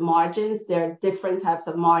about margins, there are different types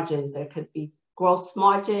of margins. There could be gross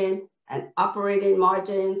margin and operating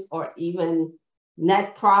margins, or even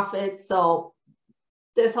net profit. So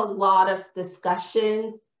there's a lot of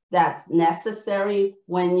discussion that's necessary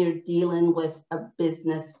when you're dealing with a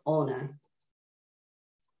business owner.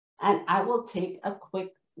 And I will take a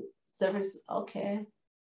quick service. Okay.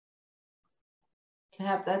 Can I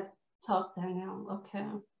have that talk down now? Okay.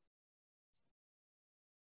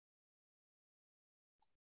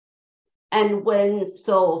 And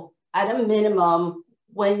so at a minimum,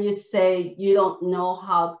 when you say you don't know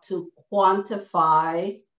how to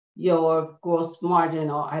quantify your gross margin,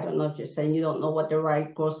 or I don't know if you're saying you don't know what the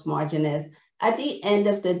right gross margin is, at the end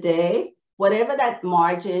of the day, whatever that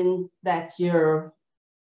margin that you're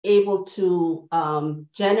able to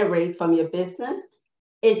generate from your business,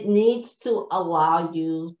 it needs to allow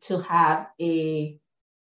you to have a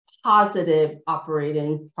positive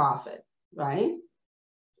operating profit, right?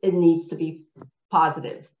 It needs to be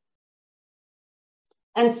positive.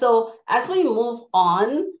 And so as we move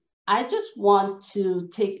on, I just want to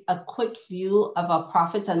take a quick view of a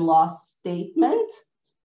profit and loss statement,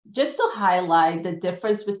 just to highlight the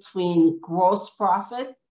difference between gross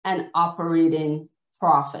profit and operating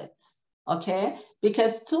profit, okay?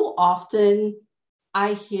 Because too often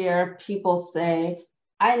I hear people say,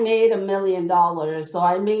 I made $1 million, so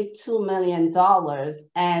I made $2 million,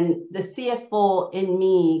 and the CFO in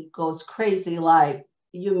me goes crazy, like,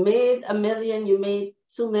 you made $1 million, you made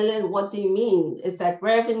 $2 million, what do you mean? Is that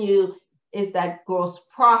revenue? Is that gross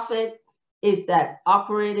profit? Is that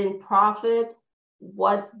operating profit?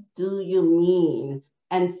 What do you mean?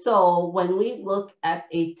 And so when we look at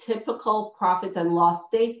a typical profit and loss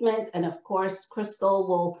statement, and of course, Crystal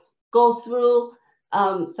will go through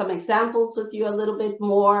some examples with you a little bit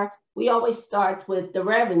more, we always start with the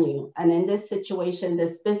revenue. And in this situation,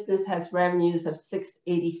 this business has revenues of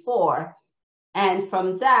 $684. And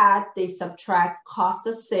from that, they subtract cost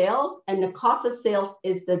of sales. And the cost of sales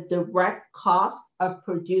is the direct cost of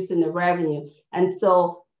producing the revenue. And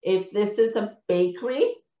so if this is a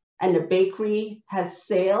bakery and the bakery has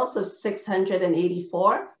sales of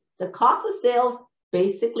 $684, the cost of sales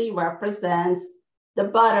basically represents the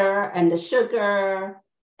butter and the sugar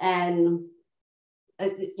and,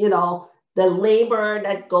 you know, the labor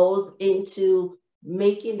that goes into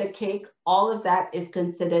making the cake. All of that is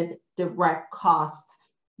considered direct cost.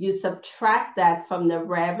 You subtract that from the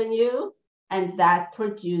revenue, and that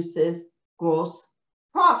produces gross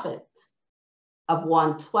profit of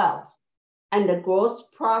 112. And the gross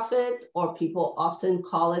profit, or people often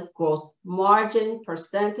call it gross margin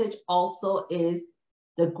percentage, also is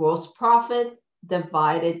the gross profit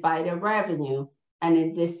divided by the revenue. And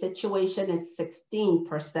in this situation, it's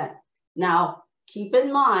 16%. Now, keep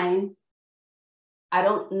in mind, I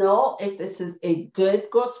don't know if this is a good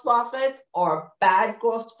gross profit or bad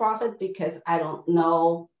gross profit because I don't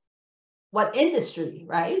know what industry,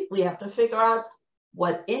 right? We have to figure out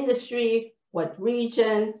what industry, what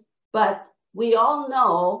region, but we all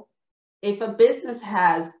know if a business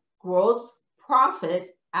has gross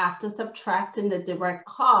profit after subtracting the direct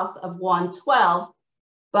cost of 112,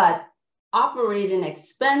 but operating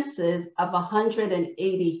expenses of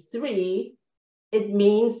 183, it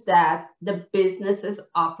means that the business is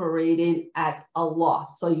operating at a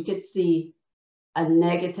loss. So you could see a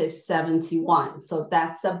negative 71. So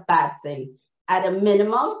that's a bad thing. At a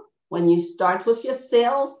minimum, when you start with your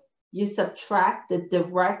sales, you subtract the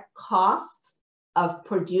direct cost of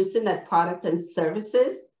producing that product and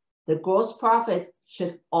services. The gross profit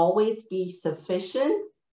should always be sufficient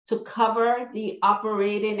to cover the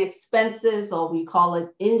operating expenses, or we call it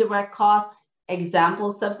indirect costs.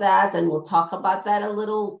 Examples of that, and we'll talk about that a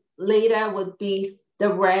little later, would be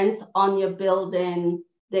the rent on your building,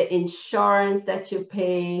 the insurance that you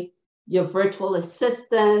pay, your virtual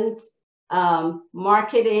assistants,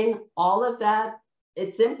 marketing, all of that.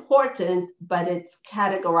 It's important, but it's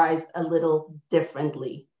categorized a little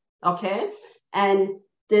differently, okay? And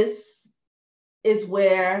this is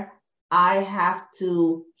where I have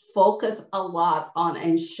to focus a lot on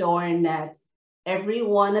ensuring that every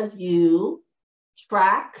one of you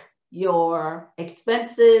track your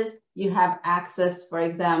expenses. You have access, for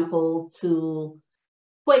example, to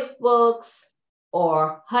QuickBooks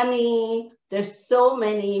or Honey. There's so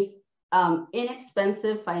many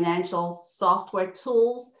inexpensive financial software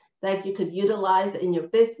tools that you could utilize in your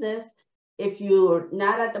business. If you're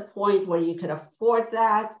not at the point where you could afford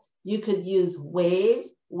that, you could use Wave.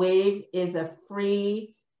 Wave is a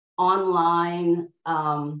free online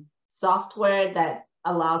software that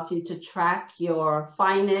allows you to track your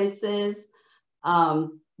finances.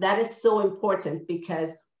 That is so important because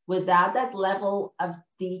without that level of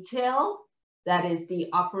detail, that is the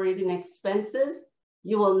operating expenses,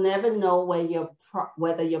 you will never know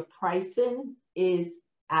whether your pricing is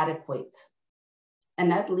adequate.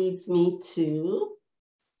 And that leads me to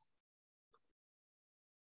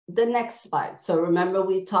the next slide. So remember,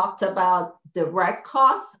 we talked about direct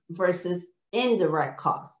costs versus indirect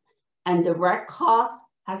costs. And direct cost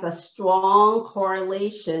has a strong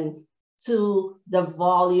correlation to the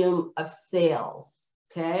volume of sales,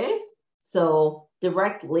 okay? So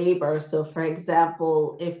direct labor, so for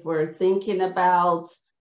example, if we're thinking about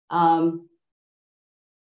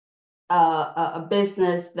a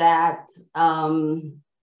business that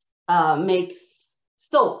makes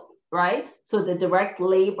soap, right? So the direct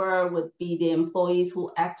labor would be the employees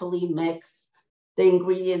who actually mix the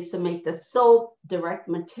ingredients to make the soap. Direct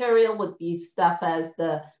material would be stuff as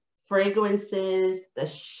the fragrances,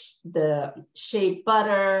 the shea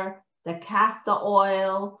butter, the castor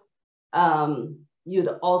oil. You'd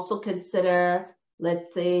also consider,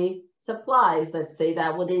 let's say, supplies. Let's say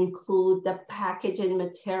that would include the packaging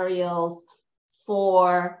materials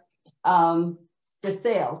for the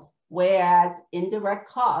sales, whereas indirect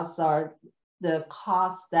costs are the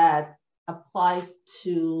costs that applies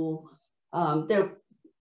to, they're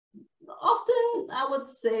often, I would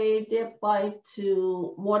say, they apply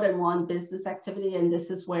to more than one business activity, and this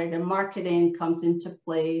is where the marketing comes into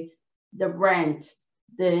play, the rent,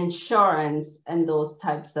 the insurance, and those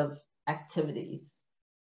types of activities.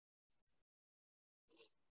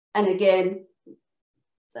 And again,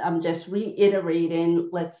 I'm just reiterating,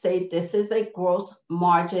 let's say this is a gross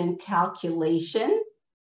margin calculation.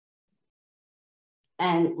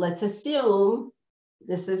 And let's assume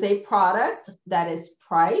this is a product that is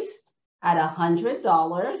priced at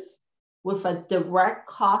 $100 with a direct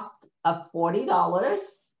cost of $40.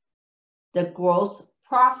 The gross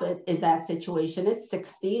profit in that situation is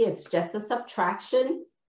 60. It's just a subtraction,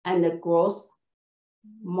 and the gross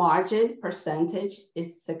margin percentage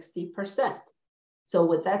is 60%. So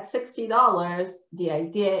with that $60, the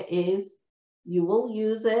idea is you will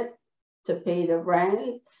use it to pay the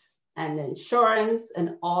rent and insurance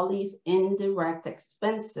and all these indirect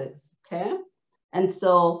expenses, okay? And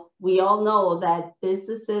so we all know that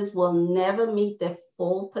businesses will never meet their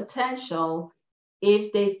full potential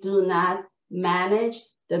if they do not manage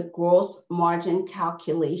the gross margin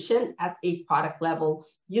calculation at a product level.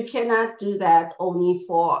 You cannot do that only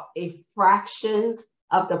for a fraction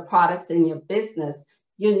of the products in your business.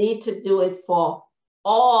 You need to do it for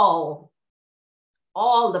all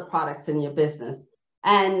the products in your business.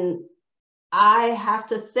 And I have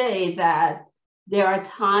to say that there are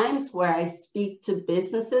times where I speak to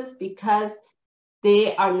businesses because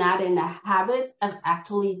they are not in the habit of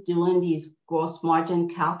actually doing these gross margin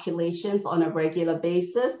calculations on a regular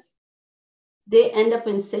basis. They end up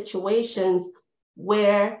in situations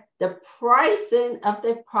where the pricing of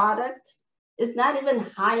their product is not even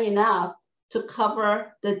high enough to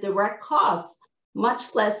cover the direct costs,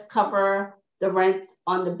 much less cover the rent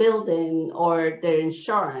on the building or their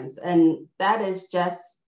insurance. And that is just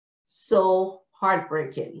so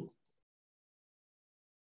heartbreaking.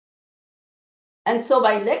 And so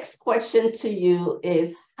my next question to you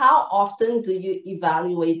is, how often do you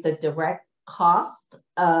evaluate the direct cost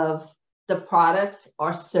of the products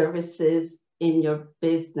or services in your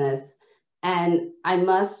business? And I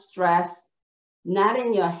must stress, not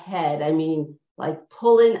in your head. I mean, like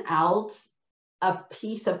pulling out a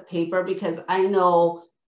piece of paper, because I know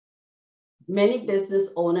many business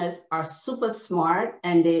owners are super smart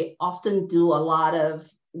and they often do a lot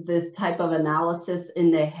of this type of analysis in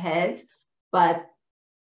their head, but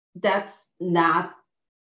that's not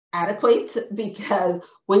adequate, because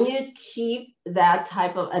when you keep that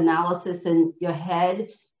type of analysis in your head,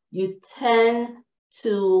 you tend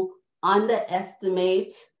to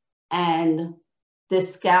underestimate and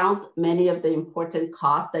discount many of the important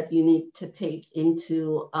costs that you need to take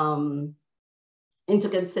into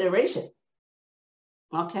consideration.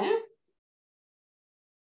 Okay.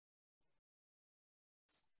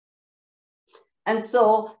 And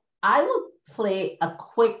so I will play a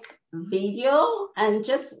quick video and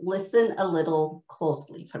just listen a little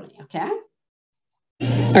closely for me, okay?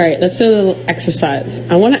 All right, let's do a little exercise.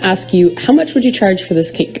 I want to ask you, how much would you charge for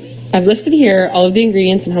this cake? I've listed here all of the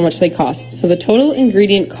ingredients and how much they cost. So the total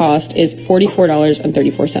ingredient cost is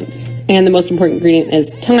 $44.34. And the most important ingredient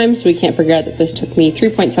is time, so we can't forget that this took me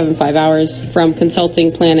 3.75 hours from consulting,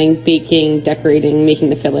 planning, baking, decorating, making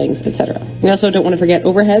the fillings, etc. We also don't want to forget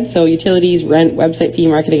overhead, so utilities, rent, website fee,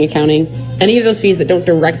 marketing, accounting, any of those fees that don't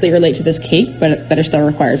directly relate to this cake, but that are still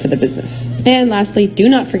required for the business. And lastly, do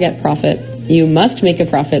not forget profit. You must make a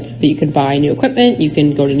profit so that you can buy new equipment, you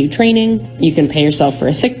can go to new training, you can pay yourself for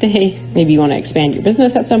a sick day, maybe you want to expand your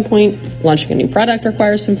business at some point, launching a new product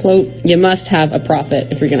requires some float. You must have a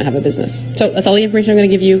profit if you're going to have a business. So that's all the information I'm going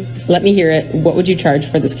to give you. Let me hear it. What would you charge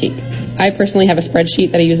for this cake? I personally have a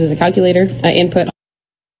spreadsheet that I use as a calculator. I input.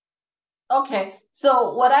 Okay,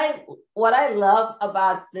 so what I love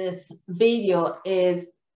about this video is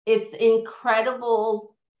it's incredible.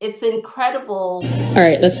 It's incredible. All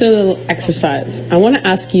right, let's do a little exercise. I want to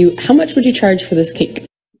ask you, how much would you charge for this cake?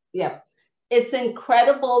 Yeah, it's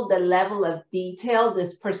incredible the level of detail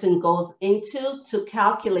this person goes into to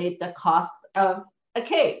calculate the cost of a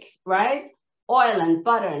cake, right? Oil and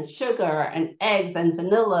butter and sugar and eggs and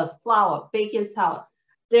vanilla, flour, baking soda.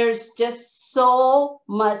 there's just so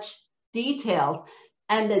much details.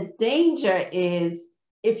 And the danger is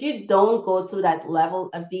if you don't go through that level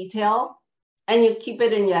of detail and you keep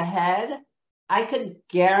it in your head, I could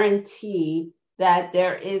guarantee that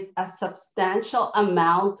there is a substantial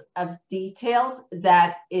amount of details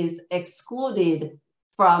that is excluded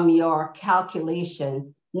from your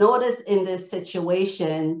calculation. Notice in this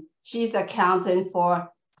situation, she's accounting for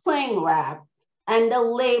cling wrap and the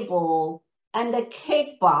label and the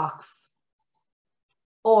cake box.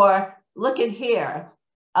 Or look at here.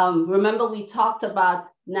 Remember we talked about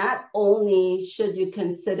not only should you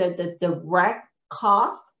consider the direct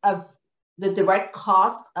cost of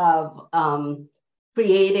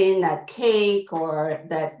creating that cake or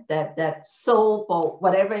that soap or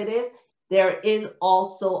whatever it is, there is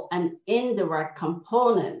also an indirect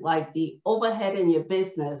component like the overhead in your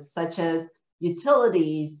business, such as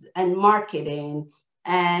utilities and marketing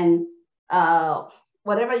and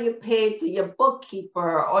whatever you pay to your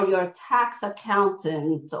bookkeeper or your tax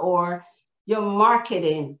accountant or your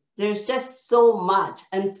marketing. There's just so much.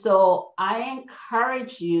 And so I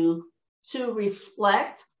encourage you to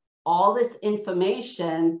reflect all this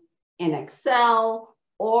information in Excel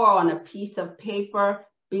or on a piece of paper,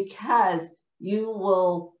 because you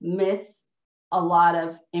will miss a lot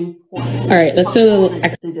of important. All right, let's do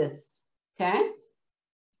to this. Okay.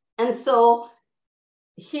 And so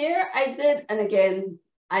here I did, and again,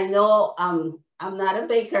 I know I'm not a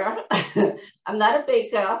baker. I'm not a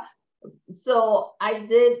baker. So I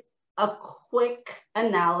did a quick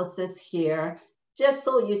analysis here, just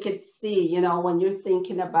so you could see, you know, when you're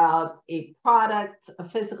thinking about a product, a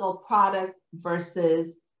physical product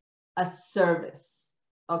versus a service,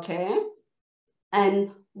 okay?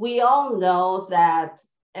 And we all know that,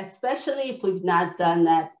 especially if we've not done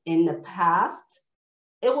that in the past,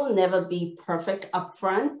 it will never be perfect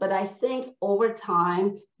upfront, but I think over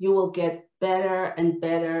time, you will get better and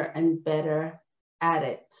better and better at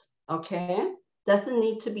it, okay? Doesn't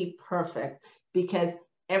need to be perfect, because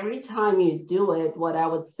every time you do it, what I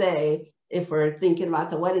would say, if we're thinking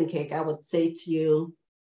about a wedding cake, I would say to you,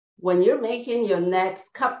 when you're making your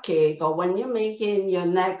next cupcake or when you're making your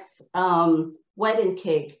next wedding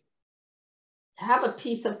cake, have a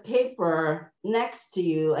piece of paper next to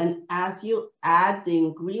you, and as you add the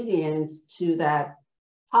ingredients to that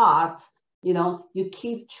pot, you know, you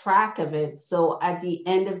keep track of it. So at the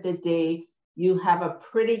end of the day, you have a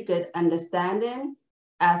pretty good understanding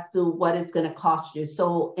as to what it's going to cost you.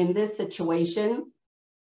 So in this situation,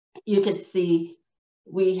 you could see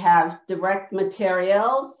we have direct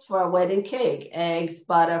materials for a wedding cake: eggs,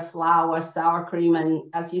 butter, flour, sour cream. And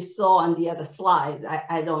as you saw on the other slide,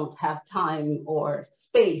 I don't have time or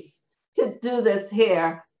space to do this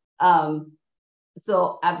here.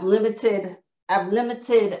 So I've limited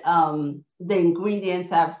the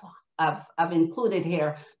ingredients I've included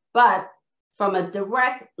here. But from a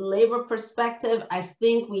direct labor perspective, I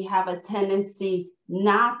think we have a tendency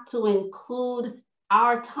not to include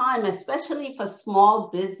our time, especially for small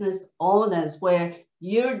business owners where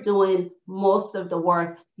you're doing most of the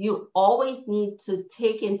work. You always need to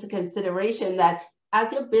take into consideration that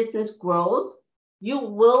as your business grows, you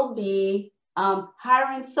will be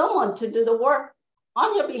hiring someone to do the work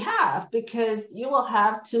on your behalf, because you will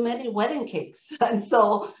have too many wedding cakes. And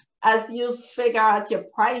so as you figure out your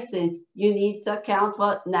pricing, you need to account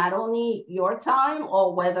for not only your time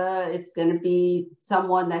or whether it's going to be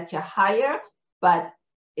someone that you hire, but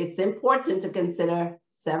it's important to consider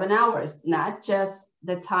 7 hours, not just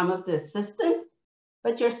the time of the assistant,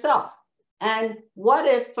 but yourself. And what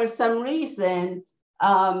if for some reason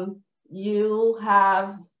you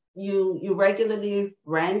regularly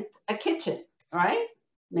rent a kitchen, right?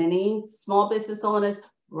 Many small business owners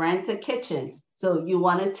rent a kitchen. So you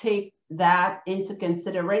want to take that into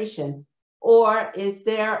consideration. Or is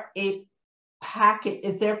there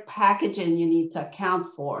packaging you need to account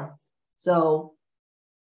for? So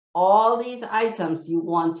all these items you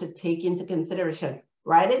want to take into consideration.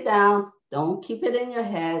 Write it down. Don't keep it in your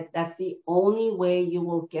head. That's the only way you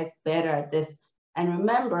will get better at this. And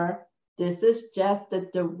remember, this is just the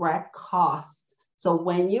direct cost. So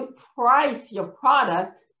when you price your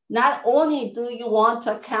product, not only do you want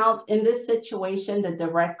to account in this situation, the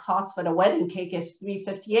direct cost for the wedding cake is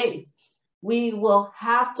 $358. We will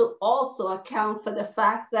have to also account for the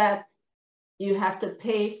fact that you have to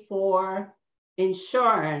pay for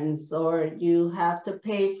insurance, or you have to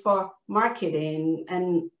pay for marketing,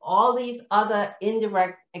 and all these other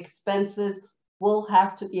indirect expenses will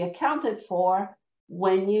have to be accounted for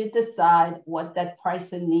when you decide what that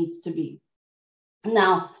pricing needs to be.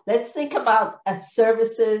 Now, let's think about a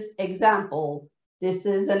services example. This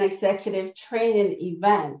is an executive training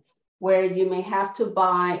event where you may have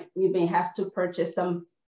to purchase some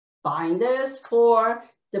binders for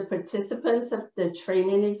the participants of the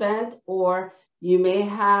training event, or you may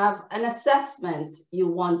have an assessment you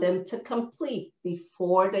want them to complete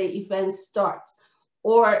before the event starts.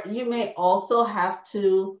 Or you may also have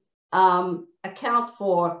to account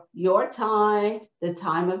for your time, the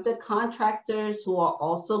time of the contractors who are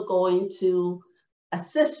also going to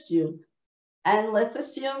assist you. And let's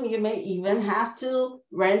assume you may even have to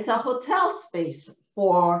rent a hotel space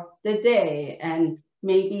for the day. And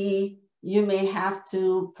maybe you may have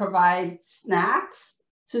to provide snacks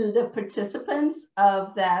to the participants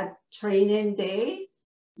of that training day.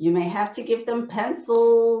 You may have to give them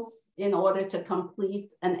pencils in order to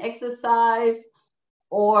complete an exercise,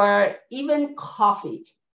 or even coffee,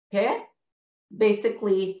 okay?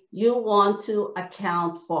 Basically, you want to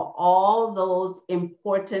account for all those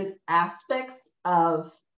important aspects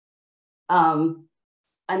of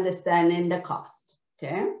understanding the cost,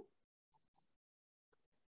 okay?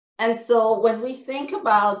 And so when we think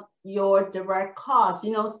about your direct costs,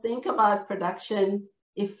 think about production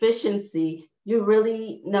efficiency. You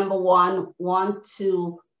really, number one, want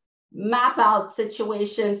to map out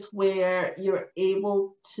situations where you're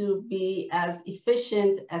able to be as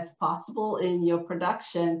efficient as possible in your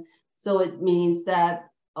production. So it means that,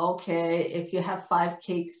 okay, if you have 5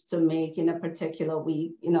 cakes to make in a particular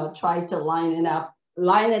week, try to line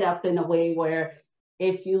it up in a way where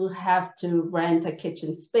if you have to rent a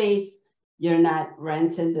kitchen space, you're not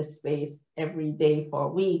renting the space every day for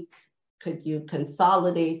a week. Could you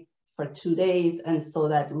consolidate for 2 days? And so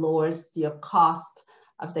that lowers your cost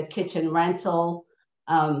of the kitchen rental,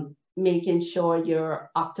 making sure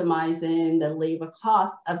you're optimizing the labor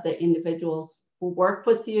cost of the individuals who work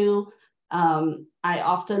with you. I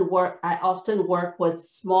often work with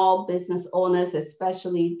small business owners,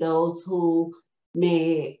 especially those who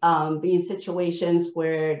may be in situations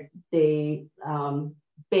where they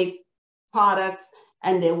bake products,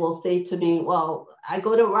 and they will say to me, well, I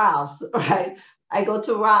go to Ralph's, right? I go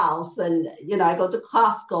to Ralph's and, I go to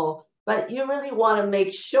Costco, but you really want to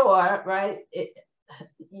make sure, right?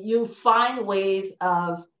 You find ways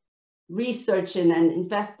of researching and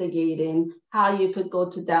investigating how you could go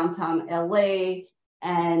to downtown LA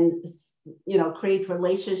and, create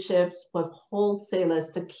relationships with wholesalers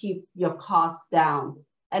to keep your costs down.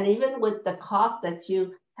 And even with the cost that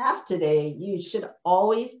you have today, you should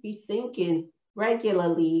always be thinking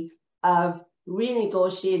regularly of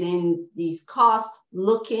renegotiating these costs,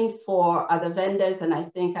 looking for other vendors. And I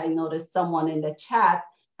think I noticed someone in the chat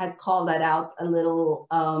had called that out a little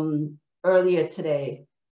earlier today.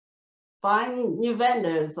 Find new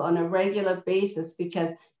vendors on a regular basis,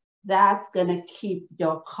 because that's going to keep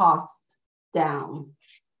your costs down.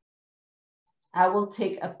 I will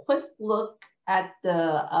take a quick look at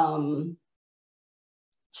the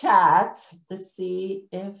chat to see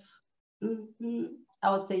if,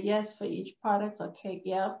 I would say yes for each product. Okay,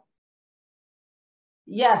 yeah.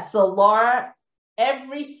 Yes, so Laura,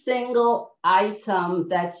 every single item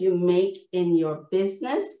that you make in your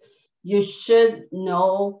business, you should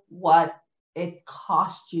know what it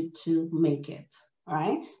cost you to make it,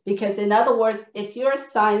 right? Because in other words, if you're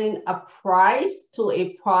assigning a price to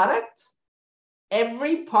a product,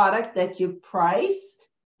 every product that you price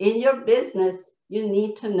in your business, you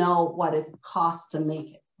need to know what it costs to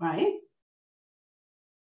make it, right?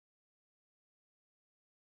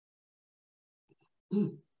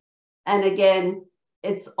 And again,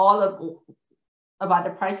 it's all about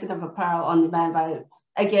the pricing of apparel on demand. But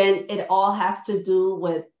again, it all has to do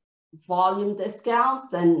with volume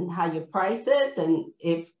discounts and how you price it. And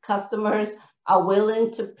if customers are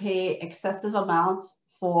willing to pay excessive amounts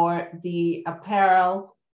for the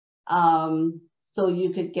apparel, so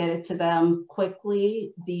you could get it to them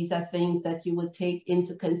quickly, these are things that you would take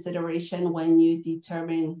into consideration when you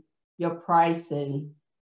determine your pricing.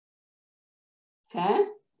 Okay,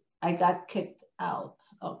 I got kicked out.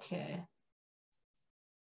 Okay.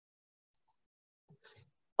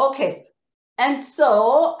 Okay, and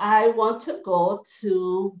so I want to go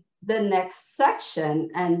to the next section,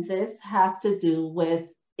 and this has to do with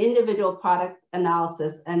individual product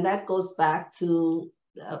analysis. And that goes back to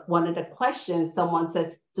one of the questions. Someone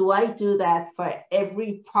said, do I do that for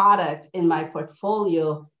every product in my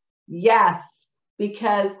portfolio? Yes,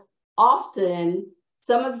 because often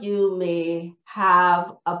some of you may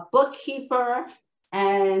have a bookkeeper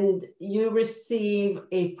and you receive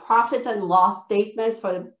a profit and loss statement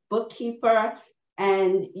for the bookkeeper,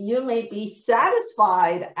 and you may be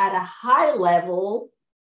satisfied at a high level.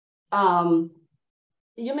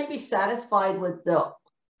 You may be satisfied with the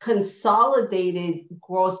consolidated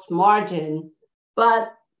gross margin.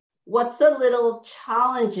 But what's a little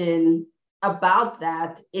challenging about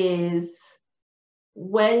that is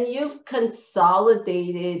when you've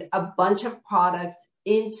consolidated a bunch of products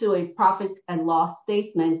into a profit and loss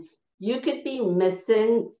statement, you could be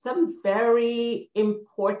missing some very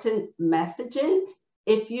important messaging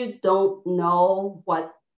if you don't know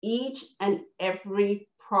what each and every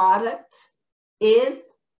product is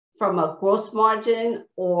from a gross margin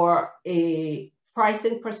or a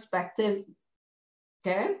pricing perspective,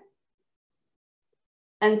 okay?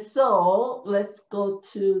 And so let's go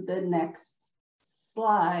to the next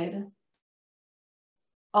slide.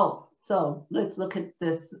 Oh, so let's look at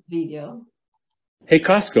this video. Hey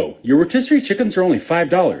Costco, your rotisserie chickens are only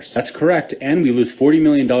 $5. That's correct, and we lose $40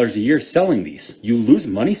 million a year selling these. You lose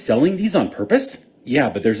money selling these on purpose? Yeah,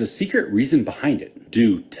 but there's a secret reason behind it.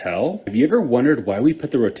 Do tell? Have you ever wondered why we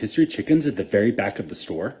put the rotisserie chickens at the very back of the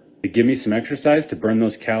store? To give me some exercise to burn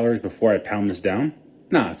those calories before I pound this down?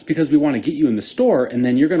 Nah, it's because we want to get you in the store and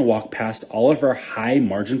then you're going to walk past all of our high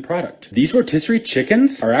margin product. These rotisserie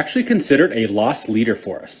chickens are actually considered a loss leader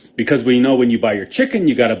for us. Because we know when you buy your chicken,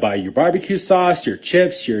 you got to buy your barbecue sauce, your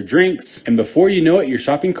chips, your drinks, and before you know it, your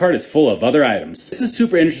shopping cart is full of other items. This is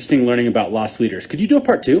super interesting learning about loss leaders. Could you do a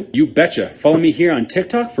part 2? You betcha. Follow me here on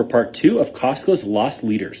TikTok for part 2 of Costco's loss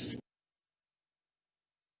leaders.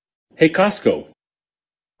 Hey Costco.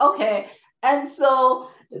 Okay, and so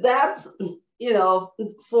that's, you know,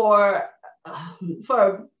 for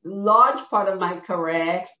a large part of my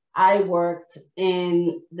career, I worked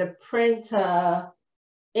in the printer,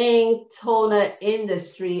 ink, toner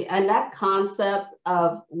industry, and that concept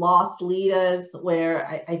of loss leaders,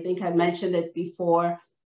 where I think I mentioned it before,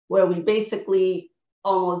 where we basically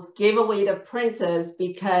almost gave away the printers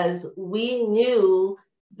because we knew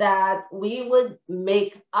that we would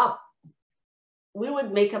make up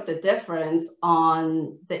the difference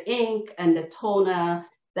on the ink and the toner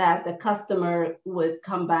that the customer would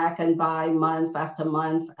come back and buy month after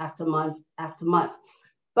month after month after month.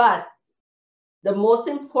 But the most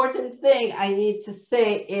important thing I need to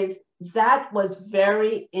say is that was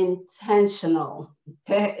very intentional.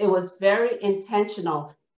 Okay? It was very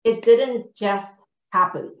intentional. It didn't just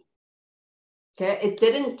happen. Okay? It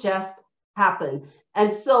didn't just happen.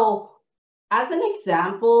 And so as an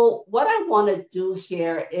example, what I want to do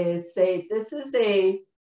here is say this is a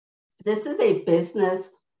business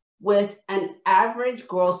with an average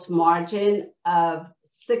gross margin of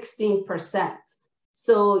 16%.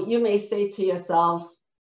 So you may say to yourself,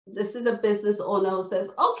 this is a business owner who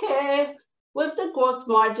says, okay, with the gross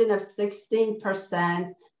margin of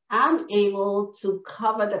 16%, I'm able to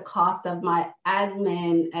cover the cost of my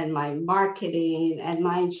admin and my marketing and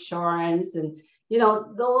my insurance and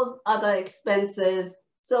those other expenses.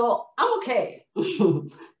 So I'm okay.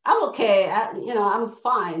 I'm okay. I'm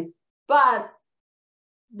fine. But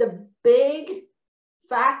the big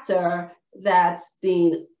factor that's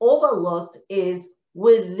being overlooked is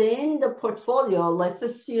within the portfolio. Let's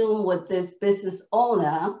assume with this business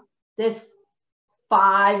owner, there's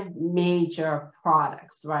 5 major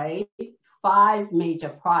products, right? 5 major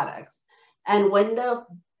products. And when the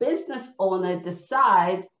business owner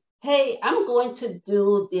decides, hey, I'm going to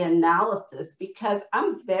do the analysis because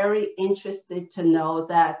I'm very interested to know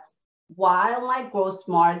that while my gross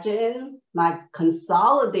margin, my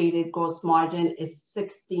consolidated gross margin is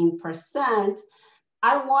 16%,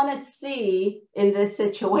 I want to see in this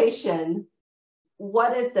situation,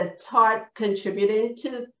 what is the tart contributing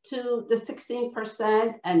to the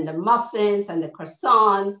 16% and the muffins and the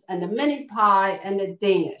croissants and the mini pie and the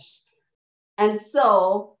Danish. And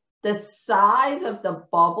so the size of the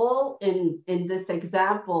bubble in this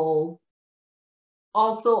example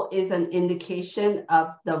also is an indication of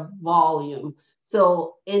the volume.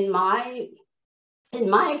 So in my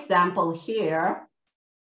example here,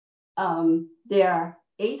 there are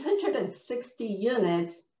 860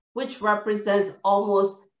 units, which represents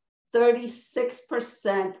almost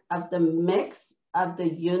 36% of the mix of the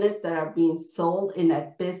units that are being sold in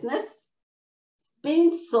that business. It's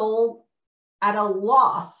being sold at a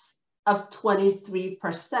loss of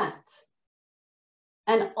 23%.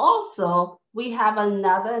 And also we have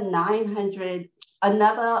another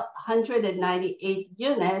 198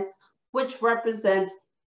 units, which represents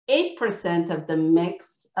 8% of the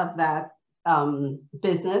mix of that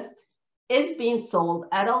business is being sold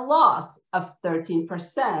at a loss of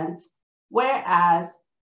 13%, whereas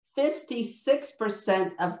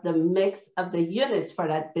 56% of the mix of the units for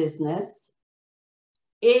that business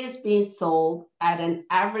is being sold at an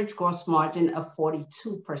average gross margin of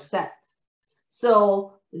 42%.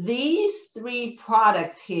 So these 3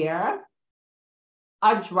 products here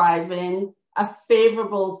are driving a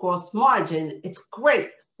favorable gross margin. It's great,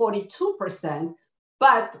 42%,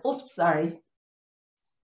 but, oops, sorry.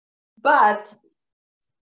 But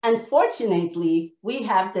unfortunately, we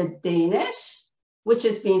have the Danish, which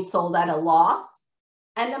is being sold at a loss,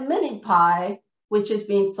 and the mini pie, which is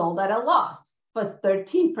being sold at a loss for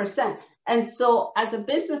 13%. And so as a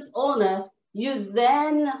business owner, you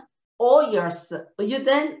then owe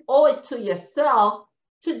it to yourself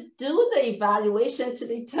to do the evaluation to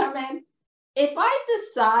determine if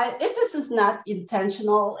this is not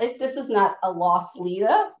intentional, if this is not a loss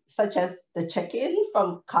leader, such as the chicken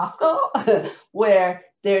from Costco, where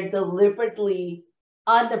they're deliberately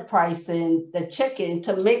underpricing the chicken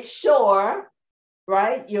to make sure,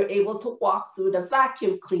 right, you're able to walk through the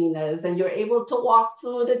vacuum cleaners and you're able to walk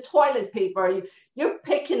through the toilet paper. You're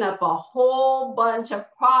picking up a whole bunch of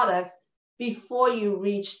products before you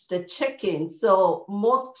reach the chicken. So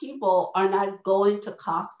most people are not going to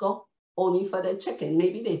Costco only for the chicken.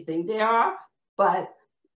 Maybe they think they are, but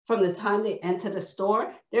from the time they enter the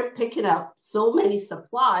store, they're picking up so many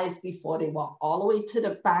supplies before they walk all the way to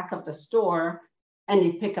the back of the store and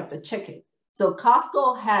they pick up the chicken. So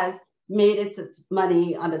Costco has made its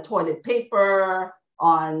money on the toilet paper,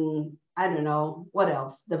 on, I don't know, what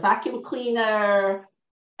else? The vacuum cleaner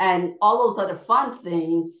and all those other fun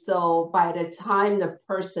things. So by the time the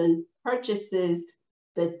person purchases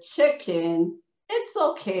the chicken, it's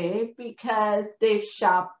okay because they've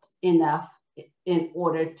shopped enough in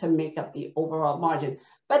order to make up the overall margin.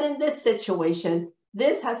 But in this situation,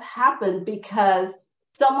 this has happened because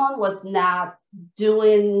someone was not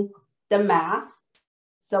doing the math.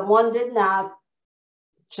 Someone did not,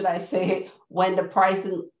 should I say, when the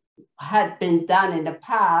pricing had been done in the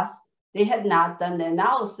past, they had not done the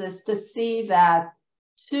analysis to see that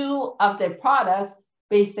two of their products,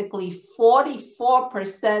 basically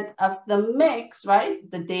 44% of the mix,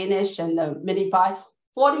 right? The Danish and the mini pie,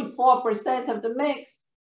 44% of the mix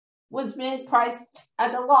was being priced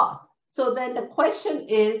at a loss. So then the question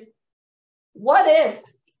is, what if,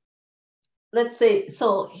 let's say,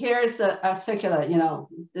 so here's a circular,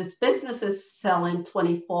 this business is selling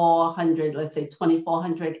 2,400, let's say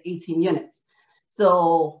 2,418 units.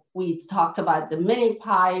 So we talked about the mini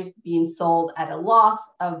pie being sold at a loss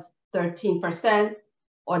of 13%,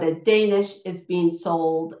 or the Danish is being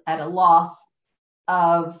sold at a loss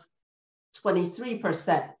of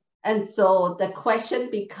 23%. And so the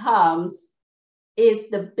question becomes, is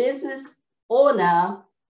the business owner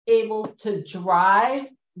able to drive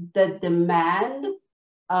the demand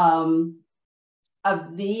of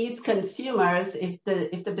these consumers if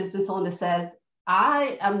the business owner says,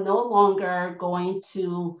 I am no longer going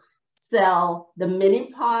to sell the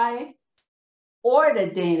mini pie or the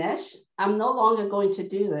Danish. I'm no longer going to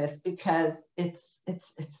do this because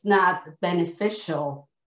it's not beneficial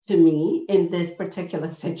to me in this particular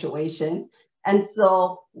situation. And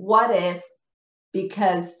so what if,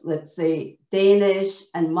 because let's say Danish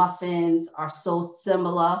and muffins are so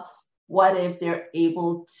similar, what if they're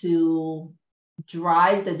able to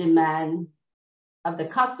drive the demand of the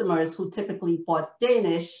customers who typically bought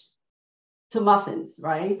Danish to muffins,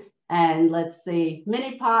 right? And let's say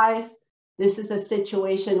mini pies, this is a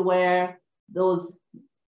situation where those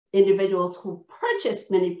individuals who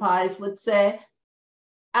purchased mini pies would say,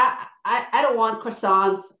 I don't want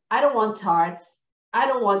croissants, I don't want tarts, I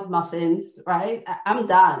don't want muffins, right? I'm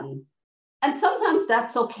done. And sometimes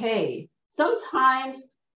that's okay. Sometimes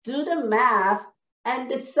do the math and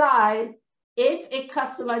decide, if a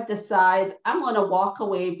customer decides, I'm going to walk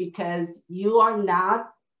away because you are not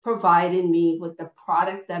providing me with the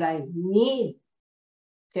product that I need,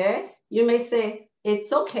 okay? You may say,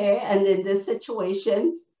 it's okay. And in this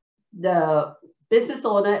situation, the business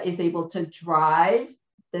owner is able to drive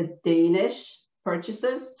the Danish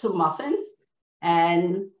purchases to muffins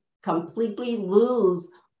and completely lose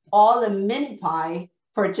all the mini pie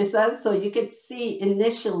purchases. So you could see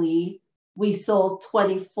initially we sold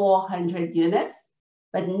 2,400 units,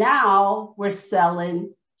 but now we're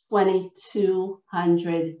selling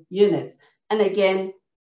 2,200 units. And again,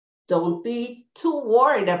 don't be too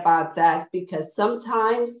worried about that, because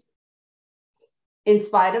sometimes, in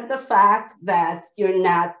spite of the fact that you're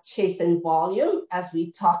not chasing volume, as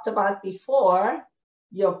we talked about before,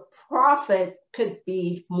 your profit could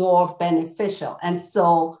be more beneficial. And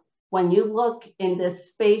so when you look in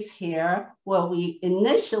this space here, where we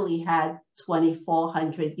initially had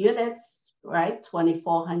 2,400 units, right?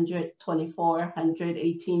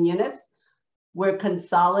 2,418 units, we're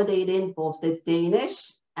consolidating both the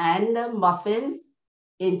Danish and the muffins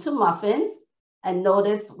into muffins. And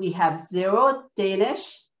notice we have 0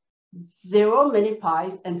 Danish 0 mini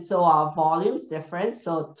pies, and so our volume's different.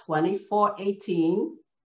 So 2418,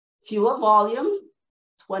 fewer volume,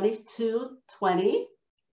 2220.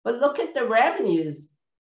 But look at the revenues.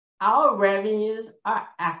 Our revenues are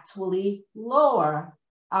actually lower.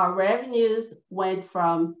 Our revenues went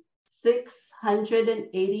from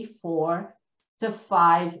 684 to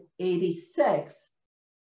 586.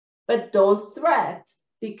 But don't fret,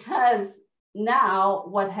 because now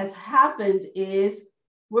what has happened is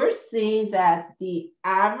we're seeing that the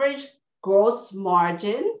average gross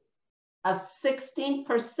margin of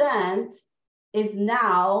 16% is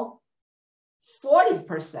now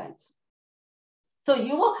 40%. So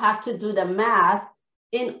you will have to do the math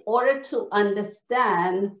in order to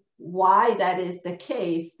understand why that is the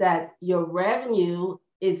case, that your revenue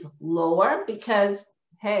is lower because,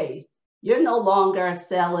 hey, you're no longer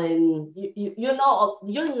selling, you're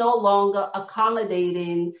no longer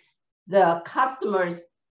accommodating the customers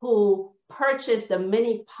who purchase the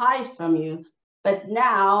mini pies from you. But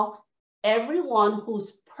now everyone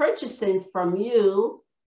who's purchasing from you,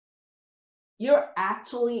 you're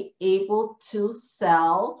actually able to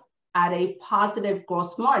sell at a positive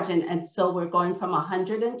gross margin. And so we're going from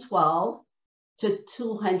 112 to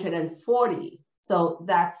 240. So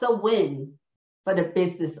that's a win for the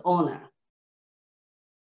business owner.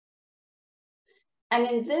 And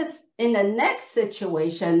in the next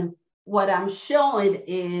situation, what I'm showing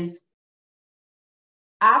is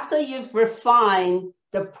after you've refined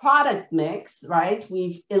the product mix, right?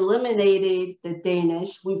 We've eliminated the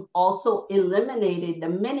Danish. We've also eliminated the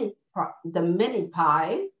mini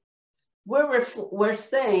pie. We're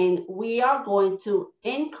saying we are going to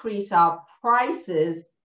increase our prices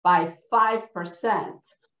by 5%.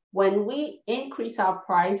 When we increase our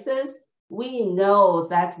prices, we know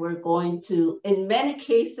that we're going to, in many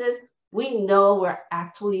cases, we know we're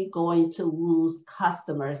actually going to lose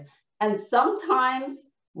customers. And sometimes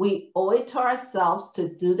we owe it to ourselves to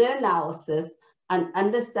do the analysis and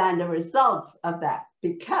understand the results of that.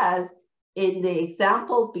 Because in the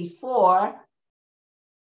example before,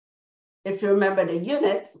 if you remember the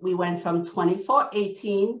units, we went from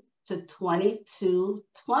 2418 to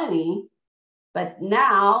 2220, but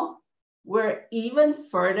now we're even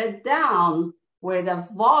further down where the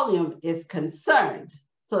volume is concerned.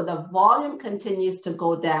 So the volume continues to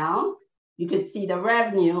go down. You can see the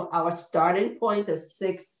revenue, our starting point of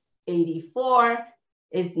 684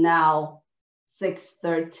 is now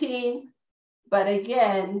 613. But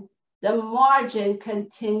again, the margin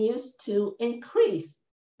continues to increase.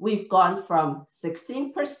 We've gone from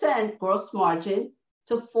 16% gross margin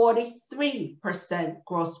to 43%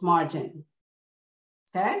 gross margin,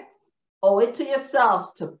 okay? Owe it to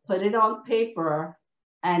yourself to put it on paper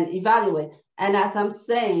and evaluate. And as I'm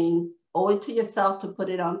saying, owe it to yourself to put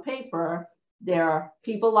it on paper. There are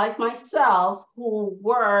people like myself who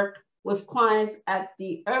work with clients at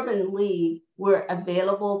the Urban League. We're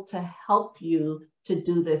available to help you to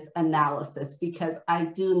do this analysis because I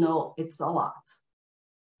do know it's a lot.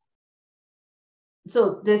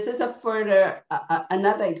 So this is a further,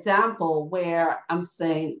 another example where I'm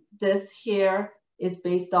saying this here is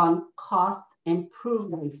based on cost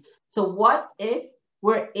improvements. So what if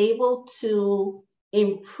we're able to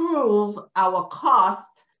improve our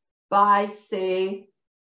cost by, say,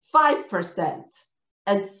 5%?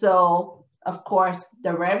 And so, of course,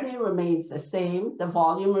 the revenue remains the same, the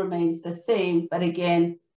volume remains the same, but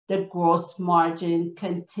again, the gross margin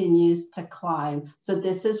continues to climb. So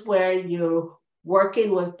this is where you're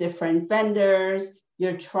working with different vendors,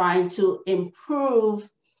 you're trying to improve,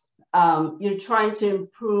 how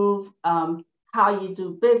you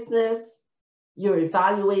do business, you're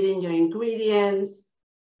evaluating your ingredients,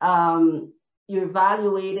 you're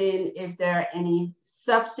evaluating if there are any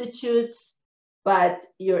substitutes, but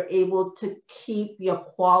you're able to keep your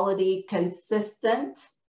quality consistent.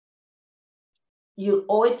 You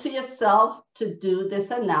owe it to yourself to do this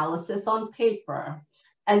analysis on paper.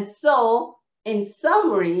 And so, in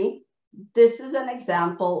summary, this is an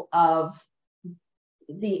example of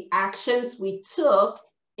the actions we took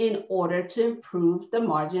in order to improve the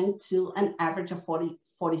margin to an average of 47%.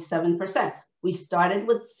 We started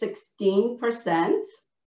with 16%.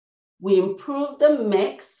 We improved the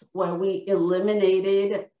mix where we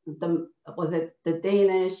eliminated the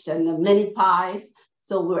Danish and the mini pies.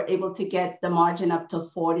 So we were able to get the margin up to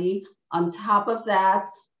 40. On top of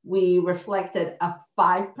that, we reflected a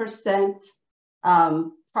 5%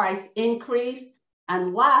 price increase.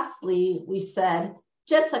 And lastly, we said,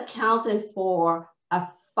 just accounting for a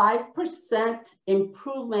 5%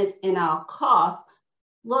 improvement in our cost,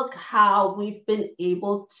 look how we've been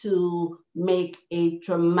able to make a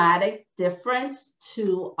dramatic difference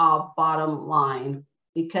to our bottom line.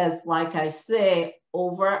 Because like I say,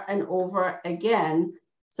 over and over again,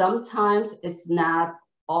 sometimes it's not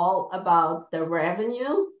all about the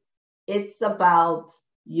revenue, it's about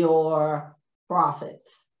your profit.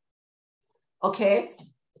 Okay,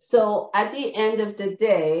 so at the end of the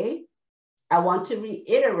day, I want to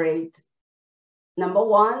reiterate, number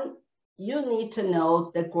one, you need to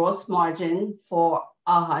know the gross margin for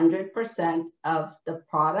 100% of the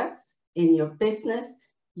products in your business.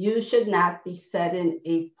 You should not be setting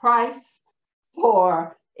a price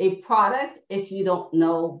for a product if you don't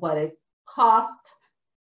know what it costs.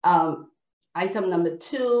 Item number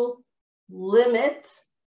two, limit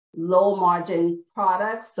low margin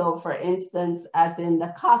products. So for instance, as in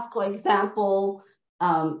the Costco example,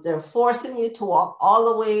 they're forcing you to walk all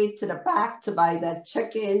the way to the back to buy that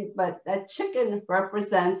chicken, but that chicken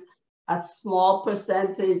represents a small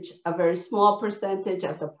percentage, a very small percentage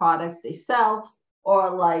of the products they sell.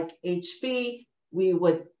 Or like HB, we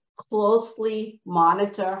would closely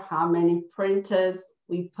monitor how many printers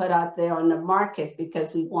we put out there on the market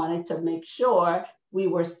because we wanted to make sure we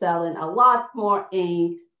were selling a lot more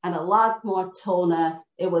ink and a lot more toner.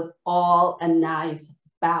 It was all a nice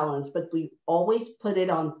balance, but we always put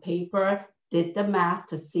it on paper, did the math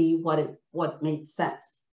to see what made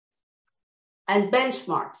sense. And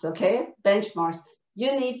benchmarks, okay? Benchmarks.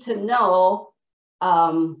 You need to know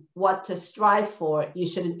what to strive for. You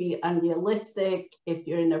shouldn't be unrealistic. If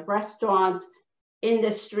you're in the restaurant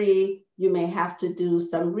industry, you may have to do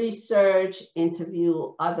some research,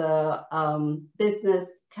 interview other business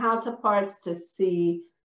counterparts to see,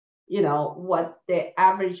 you know, what the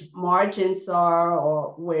average margins are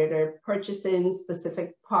or where they're purchasing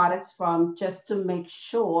specific products from, just to make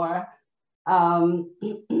sure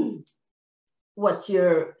what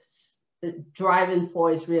you're driving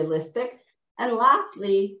for is realistic. And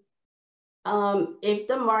lastly, if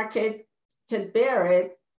the market could bear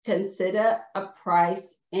it, consider a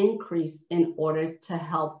price increase in order to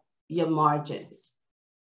help your margins,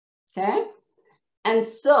 okay? And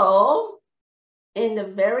so in the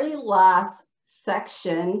very last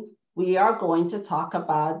section, we are going to talk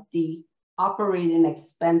about the operating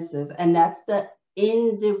expenses, and that's the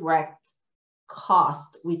indirect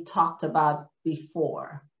cost we talked about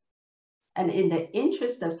before. And in the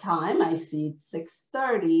interest of time, I see it's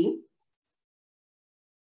 6:30.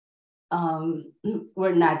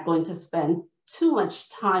 We're not going to spend too much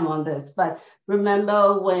time on this, but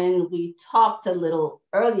remember when we talked a little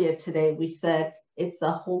earlier today, we said it's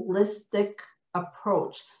a holistic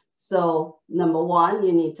approach. So number one,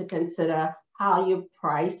 you need to consider how you're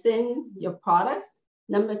pricing your products.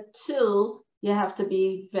 Number two, you have to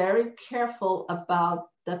be very careful about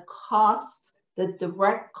the cost, the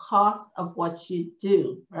direct cost of what you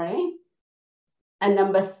do, right? And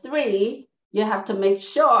number three, you have to make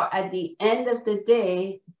sure at the end of the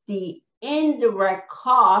day, the indirect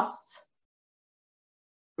cost,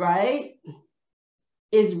 right,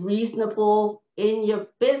 is reasonable in your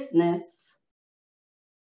business,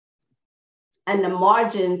 and the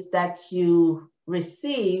margins that you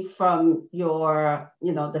receive from your,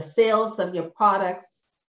 you know, the sales of your products,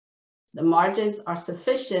 the margins are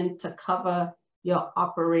sufficient to cover your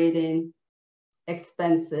operating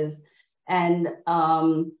expenses. And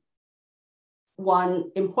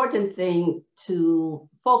one important thing to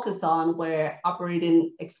focus on where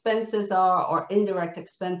operating expenses are or indirect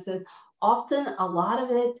expenses, often a lot of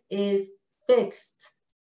it is fixed.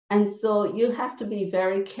 And so you have to be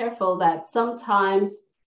very careful that sometimes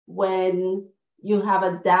when you have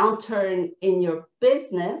a downturn in your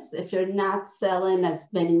business, if you're not selling as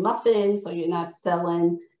many muffins or you're not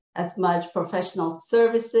selling as much professional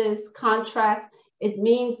services contracts, it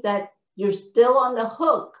means that you're still on the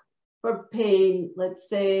hook for paying, let's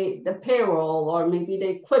say, the payroll or maybe the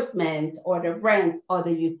equipment or the rent or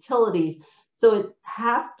the utilities. So it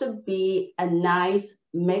has to be a nice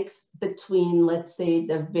mix between, let's say,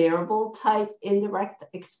 the variable type indirect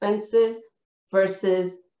expenses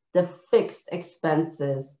versus the fixed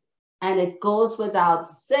expenses. And it goes without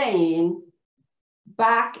saying,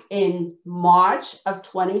 back in March of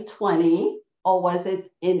 2020, or was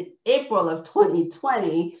it in April of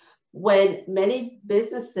 2020, when many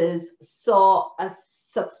businesses saw a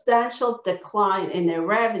substantial decline in their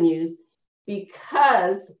revenues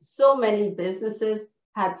because so many businesses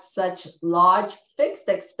had such large fixed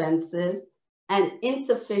expenses and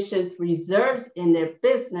insufficient reserves in their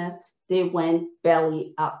business, they went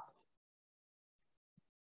belly up.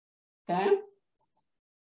 Okay?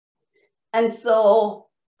 And so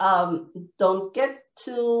don't get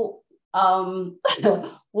too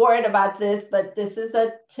worried about this, but this is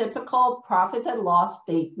a typical profit and loss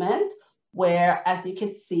statement where, as you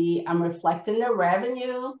can see, I'm reflecting the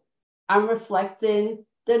revenue, I'm reflecting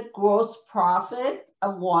the gross profit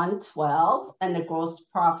of 112 and the gross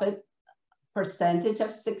profit percentage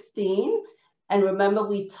of 16. And remember,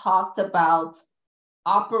 we talked about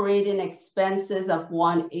operating expenses of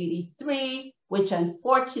 183, which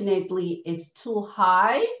unfortunately is too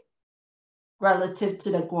high relative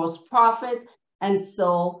to the gross profit. And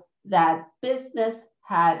so that business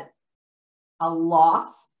had a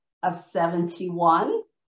loss of 71.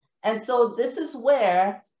 And so this is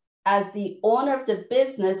where, as the owner of the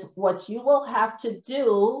business, what you will have to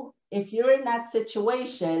do if you're in that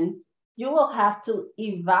situation, you will have to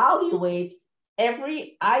evaluate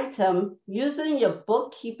every item using your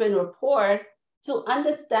bookkeeping report to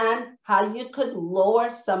understand how you could lower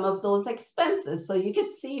some of those expenses. So you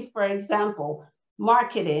could see, for example,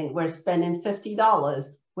 marketing, we're spending $50,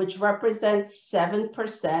 which represents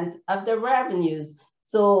 7% of the revenues.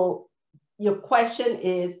 So your question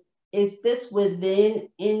is this within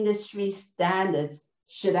industry standards?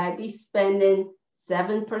 Should I be spending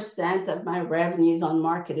 7% of my revenues on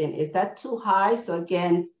marketing? Is that too high? So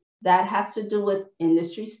again, that has to do with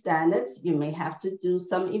industry standards. You may have to do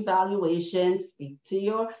some evaluations, speak to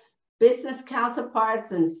your business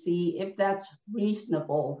counterparts and see if that's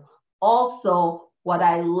reasonable. Also, what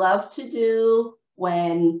I love to do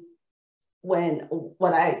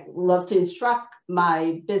what I love to instruct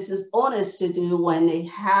my business owners to do when they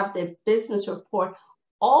have their business report,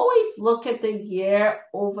 always look at the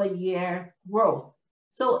year-over-year growth.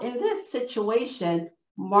 So in this situation,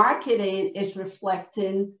 marketing is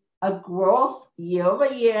reflecting a growth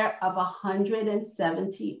year-over-year of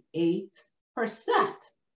 178%,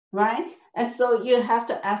 right? And so you have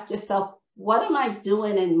to ask yourself, what am I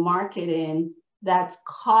doing in marketing that's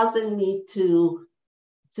causing me to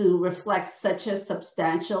reflect such a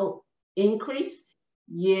substantial increase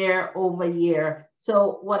year-over-year?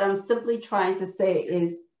 So what I'm simply trying to say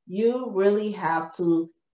is you really have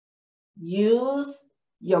to use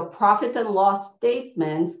your profit and loss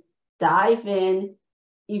statements, dive in,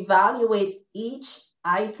 evaluate each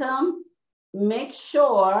item, make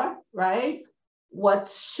sure, right,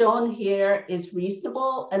 what's shown here is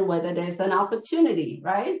reasonable and whether there's an opportunity,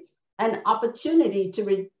 right? An opportunity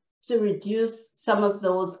to reduce some of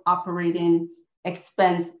those operating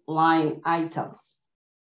expense line items.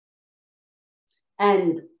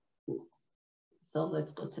 And so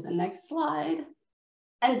let's go to the next slide.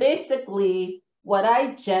 And basically, what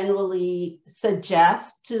I generally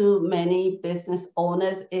suggest to many business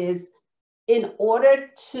owners is, in order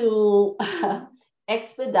to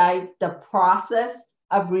expedite the process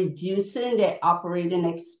of reducing their operating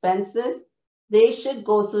expenses, they should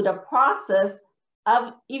go through the process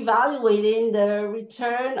of evaluating the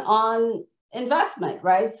return on investment,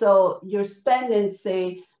 right? So you're spending,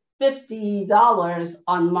 say, $50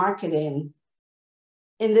 on marketing.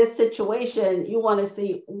 In this situation, you want to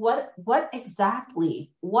see what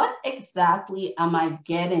exactly am I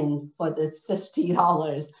getting for this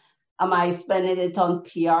 $50? Am I spending it on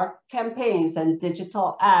PR campaigns and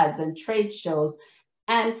digital ads and trade shows?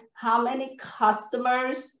 And how many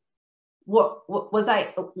customers was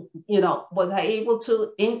I able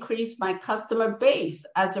to increase my customer base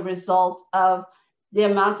as a result of the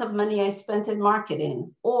amount of money I spent in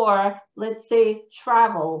marketing? Or let's say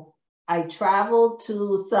travel. I traveled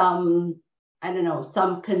to some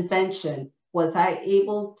convention. Was I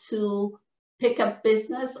able to pick up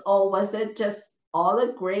business, or was it just all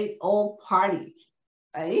a great old party,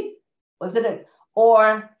 right?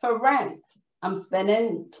 Or for rent, I'm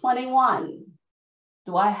spending $21.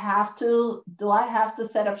 Do I have to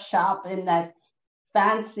set up shop in that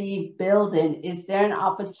fancy building? Is there an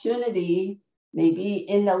opportunity, maybe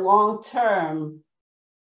in the long term,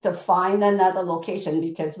 to find another location?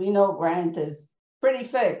 Because we know rent is pretty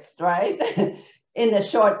fixed, right? In the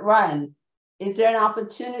short run. Is there an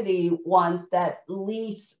opportunity once that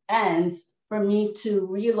lease ends for me to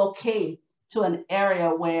relocate to an area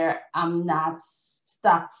where I'm not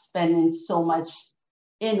stuck spending so much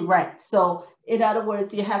in rent? So in other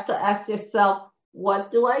words, you have to ask yourself,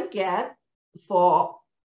 what do I get for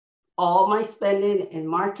all my spending in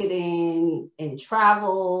marketing, in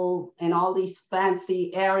travel, in all these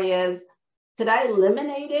fancy areas? Could I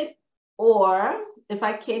eliminate it? Or if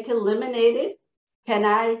I can't eliminate it, can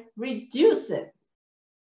I reduce it,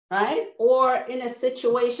 right? Or in a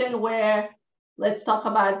situation where, let's talk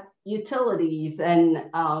about utilities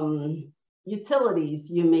and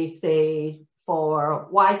utilities, you may say for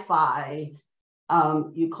Wi-Fi,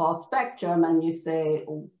 you call Spectrum and you say,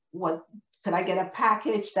 what Could I get a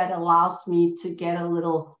package that allows me to get a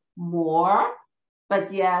little more,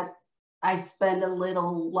 but yet I spend a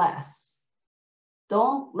little less?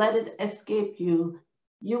 Don't let it escape you.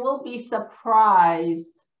 You will be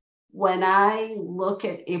surprised when I look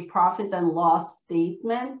at a profit and loss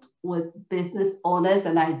statement with business owners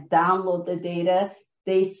and I download the data,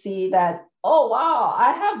 they see that, oh, wow,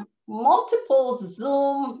 I have multiple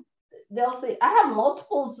Zoom. They'll say, I have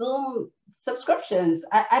multiple Zoom subscriptions.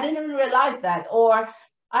 I didn't even realize that. Or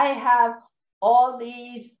I have all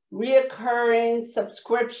these reoccurring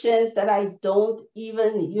subscriptions that I don't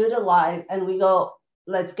even utilize. And we go,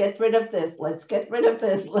 let's get rid of this. Let's get rid of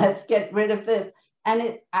this. Let's get rid of this. And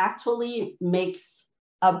it actually makes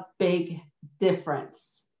a big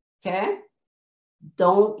difference. Okay?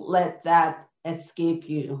 Don't let that escape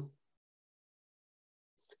you.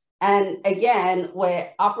 And again,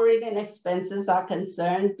 where operating expenses are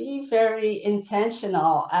concerned, be very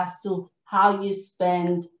intentional as to how you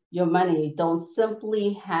spend your money. Don't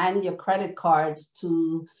simply hand your credit cards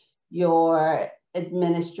to your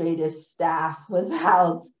administrative staff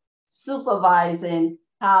without supervising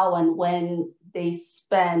how and when they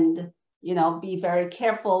spend. You know, be very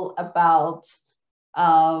careful about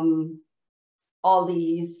all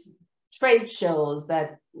these trade shows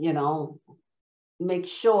that, you know, make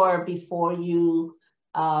sure before you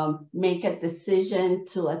make a decision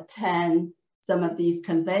to attend some of these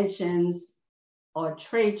conventions or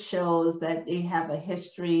trade shows that they have a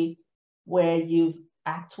history where you've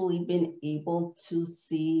actually been able to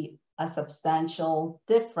see a substantial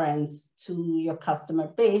difference to your customer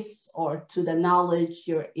base or to the knowledge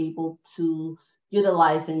you're able to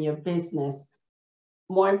utilize in your business.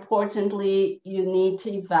 More importantly, you need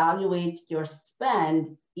to evaluate your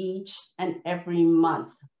spend each and every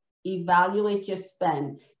month. Evaluate your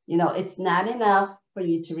spend. You know, it's not enough for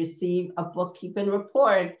you to receive a bookkeeping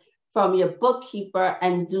report from your bookkeeper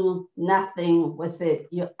and do nothing with it.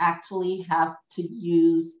 You actually have to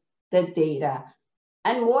use the data.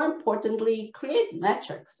 And more importantly, create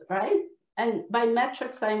metrics, right? And by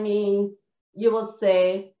metrics, I mean, you will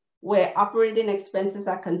say where operating expenses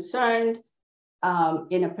are concerned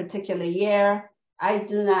in a particular year, I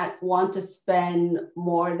do not want to spend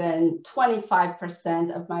more than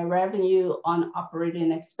 25% of my revenue on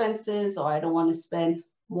operating expenses, or I don't want to spend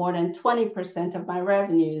more than 20% of my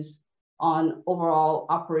revenues on overall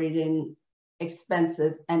operating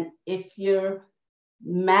expenses. And if you're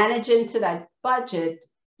managing to that budget,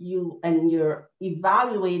 you're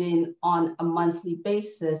evaluating on a monthly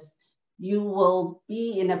basis, you will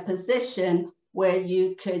be in a position where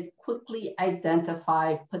you could quickly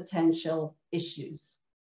identify potential issues.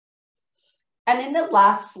 And in the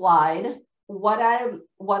last slide, what I'm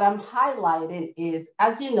highlighting is,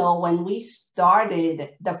 as you know, when we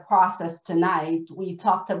started the process tonight, we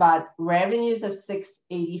talked about revenues of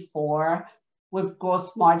 684 with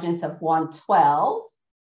gross margins of 112.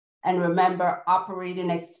 And remember, operating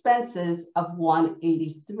expenses of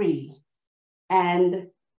 183. And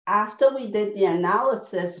after we did the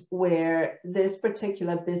analysis where this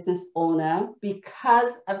particular business owner,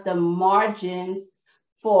 because of the margins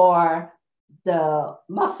for the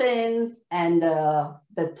muffins and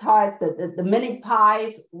the tarts, the mini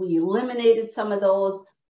pies, we eliminated some of those.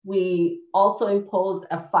 We also imposed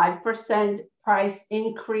a 5% price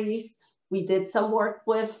increase. We did some work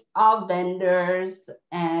with our vendors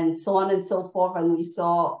and so on and so forth, and we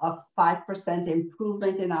saw a 5%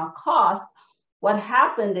 improvement in our cost. What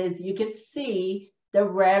happened is you could see the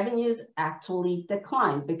revenues actually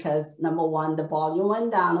declined because, number one, the volume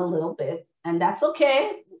went down a little bit, and that's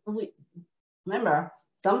okay. Remember,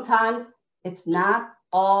 sometimes it's not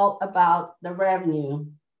all about the revenue,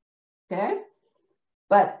 okay?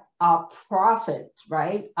 But our profit,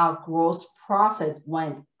 right? Our gross profit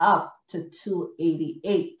went up to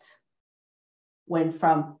 288, went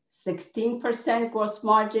from 16% gross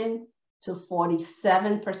margin to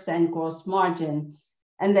 47% gross margin.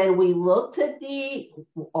 And then we looked at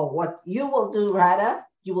what you will do rather,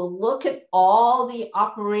 you will look at all the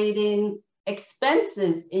operating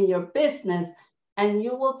expenses in your business, and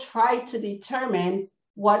you will try to determine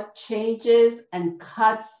what changes and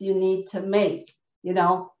cuts you need to make. You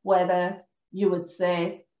know, whether you would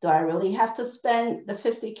say, do I really have to spend the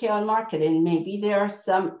 $50K on marketing? Maybe there are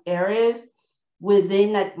some areas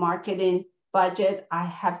within that marketing budget I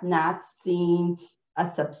have not seen a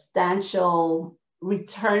substantial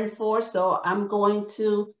return for, so I'm going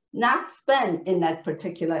to not spend in that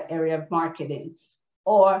particular area of marketing.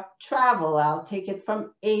 Or travel, I'll take it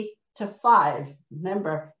from 8 to 5.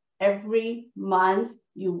 Remember, every month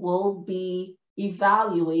you will be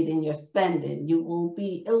evaluating your spending. You will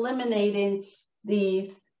be eliminating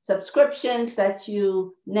these subscriptions that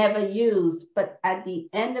you never use, but at the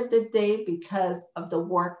end of the day, because of the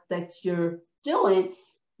work that you're doing,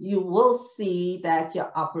 you will see that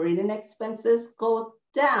your operating expenses go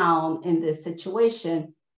down in this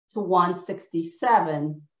situation to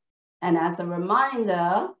 167. And as a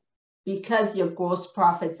reminder, because your gross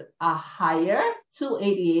profits are higher,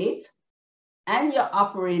 288, and your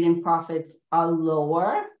operating profits are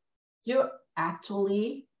lower, you're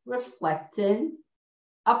actually reflecting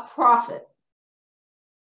a profit.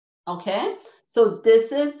 Okay, so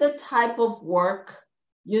this is the type of work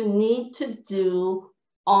you need to do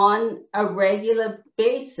on a regular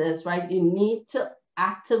basis, right? You need to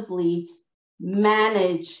actively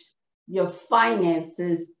manage your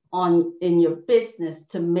finances in your business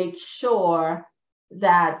to make sure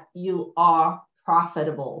that you are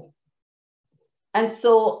profitable. And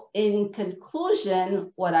so in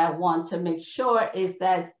conclusion, what I want to make sure is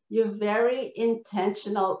that you're very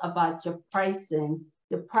intentional about your pricing.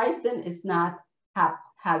 Your pricing is not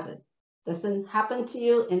haphazard. Doesn't happen to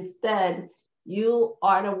you. Instead, you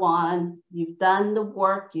are the one, you've done the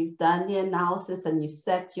work, you've done the analysis, and you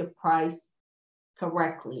set your price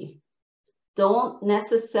correctly. Don't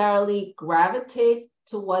necessarily gravitate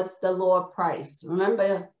towards the lower price.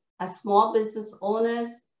 Remember, as small business owners,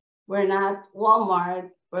 we're not Walmart,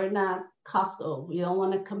 we're not Costco. We don't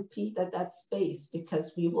want to compete at that space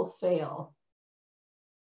because we will fail.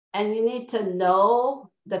 And you need to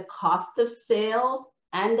know the cost of sales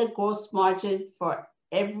and the gross margin for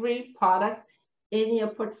every product in your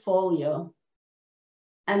portfolio.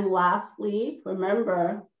 And lastly,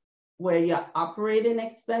 remember, where your operating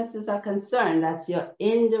expenses are concerned, that's your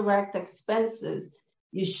indirect expenses.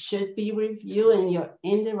 You should be reviewing your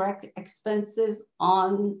indirect expenses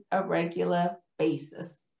on a regular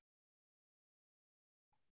basis.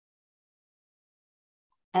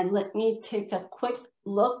 And let me take a quick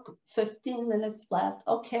look, 15 minutes left.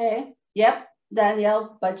 Okay, yep,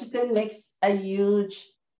 Danielle, budgeting makes a huge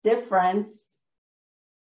difference.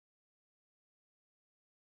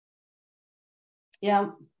 Yeah.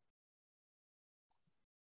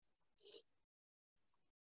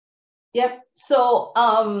 Yep, so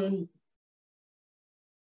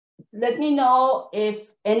let me know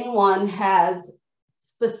if anyone has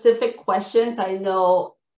specific questions. I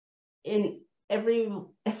know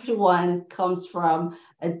everyone comes from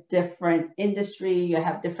a different industry. You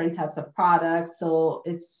have different types of products, so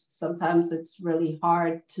sometimes it's really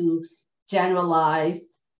hard to generalize.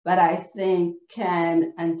 But I think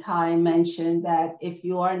Ken and Ty mentioned that if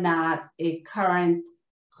you are not a current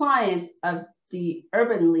client of the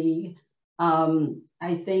Urban League,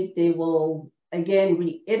 I think they will again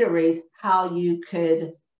reiterate how you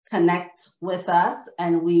could connect with us,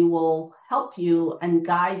 and we will help you and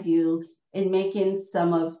guide you in making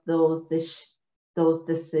some of those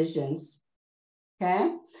decisions.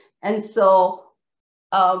 Okay, and so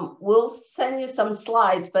we'll send you some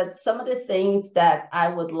slides, but some of the things that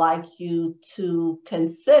I would like you to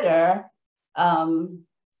consider,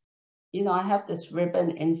 you know, I have this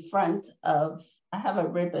ribbon in front of, I have a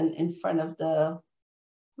ribbon in front of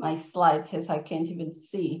my slides here, so I can't even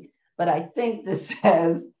see, but I think this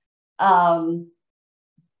says, do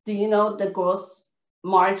you know the gross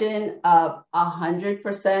margin of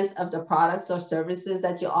 100% of the products or services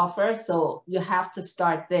that you offer? So you have to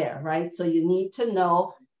start there, right? So you need to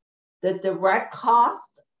know the direct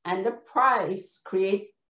cost and the price, create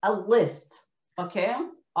a list, okay?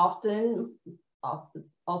 Often,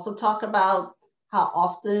 also talk about how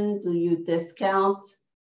often do you discount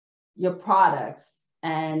your products,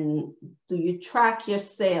 and do you track your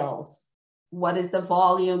sales? What is the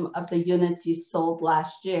volume of the units you sold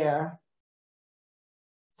last year?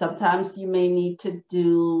 Sometimes you may need to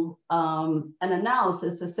do an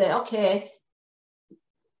analysis to say, okay,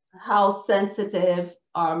 how sensitive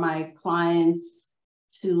are my clients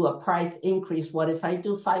to a price increase? What if I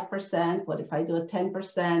do 5%? What if I do a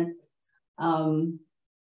 10%?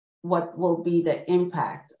 What will be the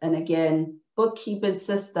impact? And again, bookkeeping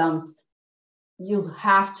systems, you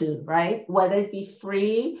have to, right? Whether it be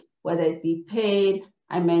free, whether it be paid.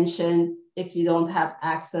 I mentioned if you don't have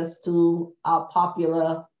access to our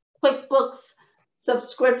popular QuickBooks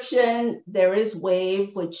subscription, there is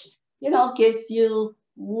Wave, which, you know, gives you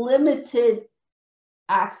limited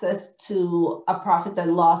access to a profit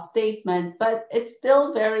and loss statement, but it's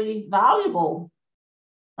still very valuable,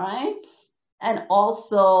 right? And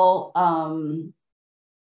also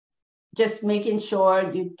just making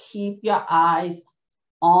sure you keep your eyes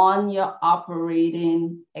on your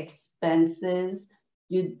operating expenses.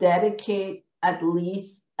 You dedicate at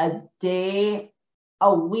least a day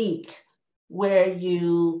a week where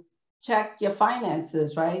you check your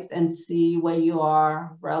finances, right? And see where you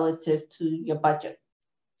are relative to your budget,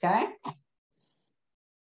 okay?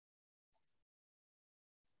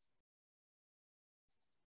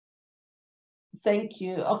 Thank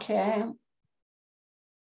you, okay.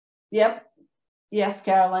 Yep, yes,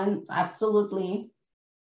 Carolyn, absolutely.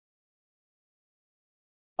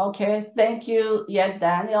 Okay, thank you. Yeah,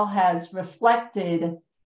 Daniel has reflected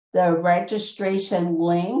the registration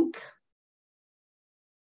link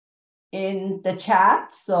in the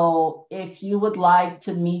chat. So if you would like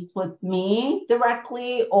to meet with me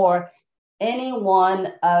directly or any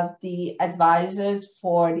one of the advisors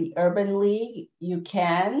for the Urban League, you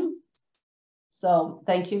can. So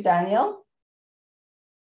thank you, Daniel.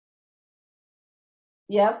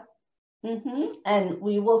 Yes. And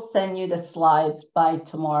we will send you the slides by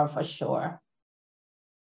tomorrow for sure.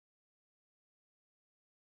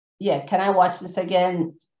 Yeah, can I watch this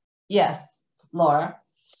again? Yes, Laura.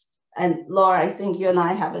 And Laura, I think you and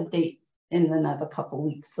I have a date in another couple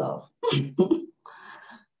weeks, so.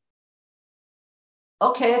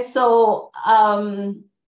 Okay, so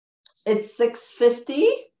it's 6:50.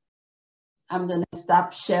 I'm gonna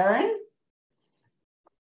stop sharing.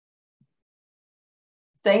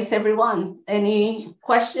 Thanks, everyone. Any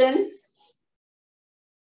questions?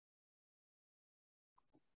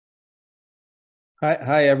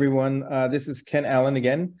 Hi, everyone. This is Ken Allen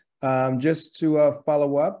again. Just to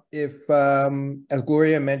follow up, if, as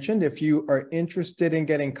Gloria mentioned, if you are interested in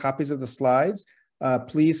getting copies of the slides,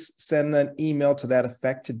 please send an email to that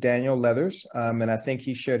effect to Daniel Leathers. And I think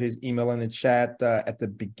he shared his email in the chat at the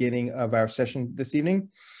beginning of our session this evening.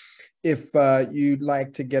 If you'd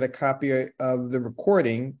like to get a copy of the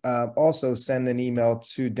recording, also send an email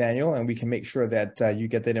to Daniel and we can make sure that you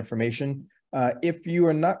get that information. If you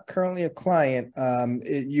are not currently a client,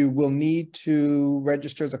 you will need to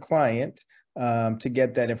register as a client to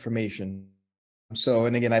get that information. So,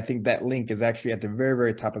 and again, I think that link is actually at the very,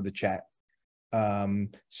 very top of the chat.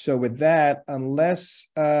 So with that, unless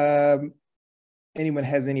anyone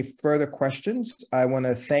has any further questions, I want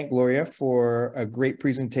to thank Gloria for a great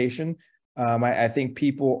presentation. I think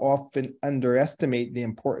people often underestimate the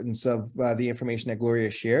importance of the information that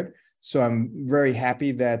Gloria shared. So I'm very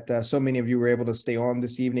happy that so many of you were able to stay on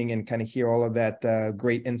this evening and kind of hear all of that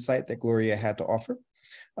great insight that Gloria had to offer.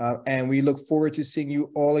 And we look forward to seeing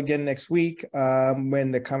you all again next week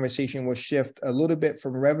when the conversation will shift a little bit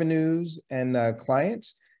from revenues and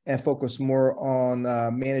clients and focus more on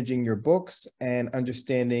managing your books and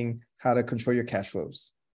understanding how to control your cash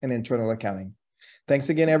flows and internal accounting. Thanks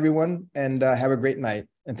again, everyone, and have a great night.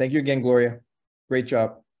 And thank you again, Gloria. Great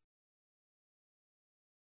job.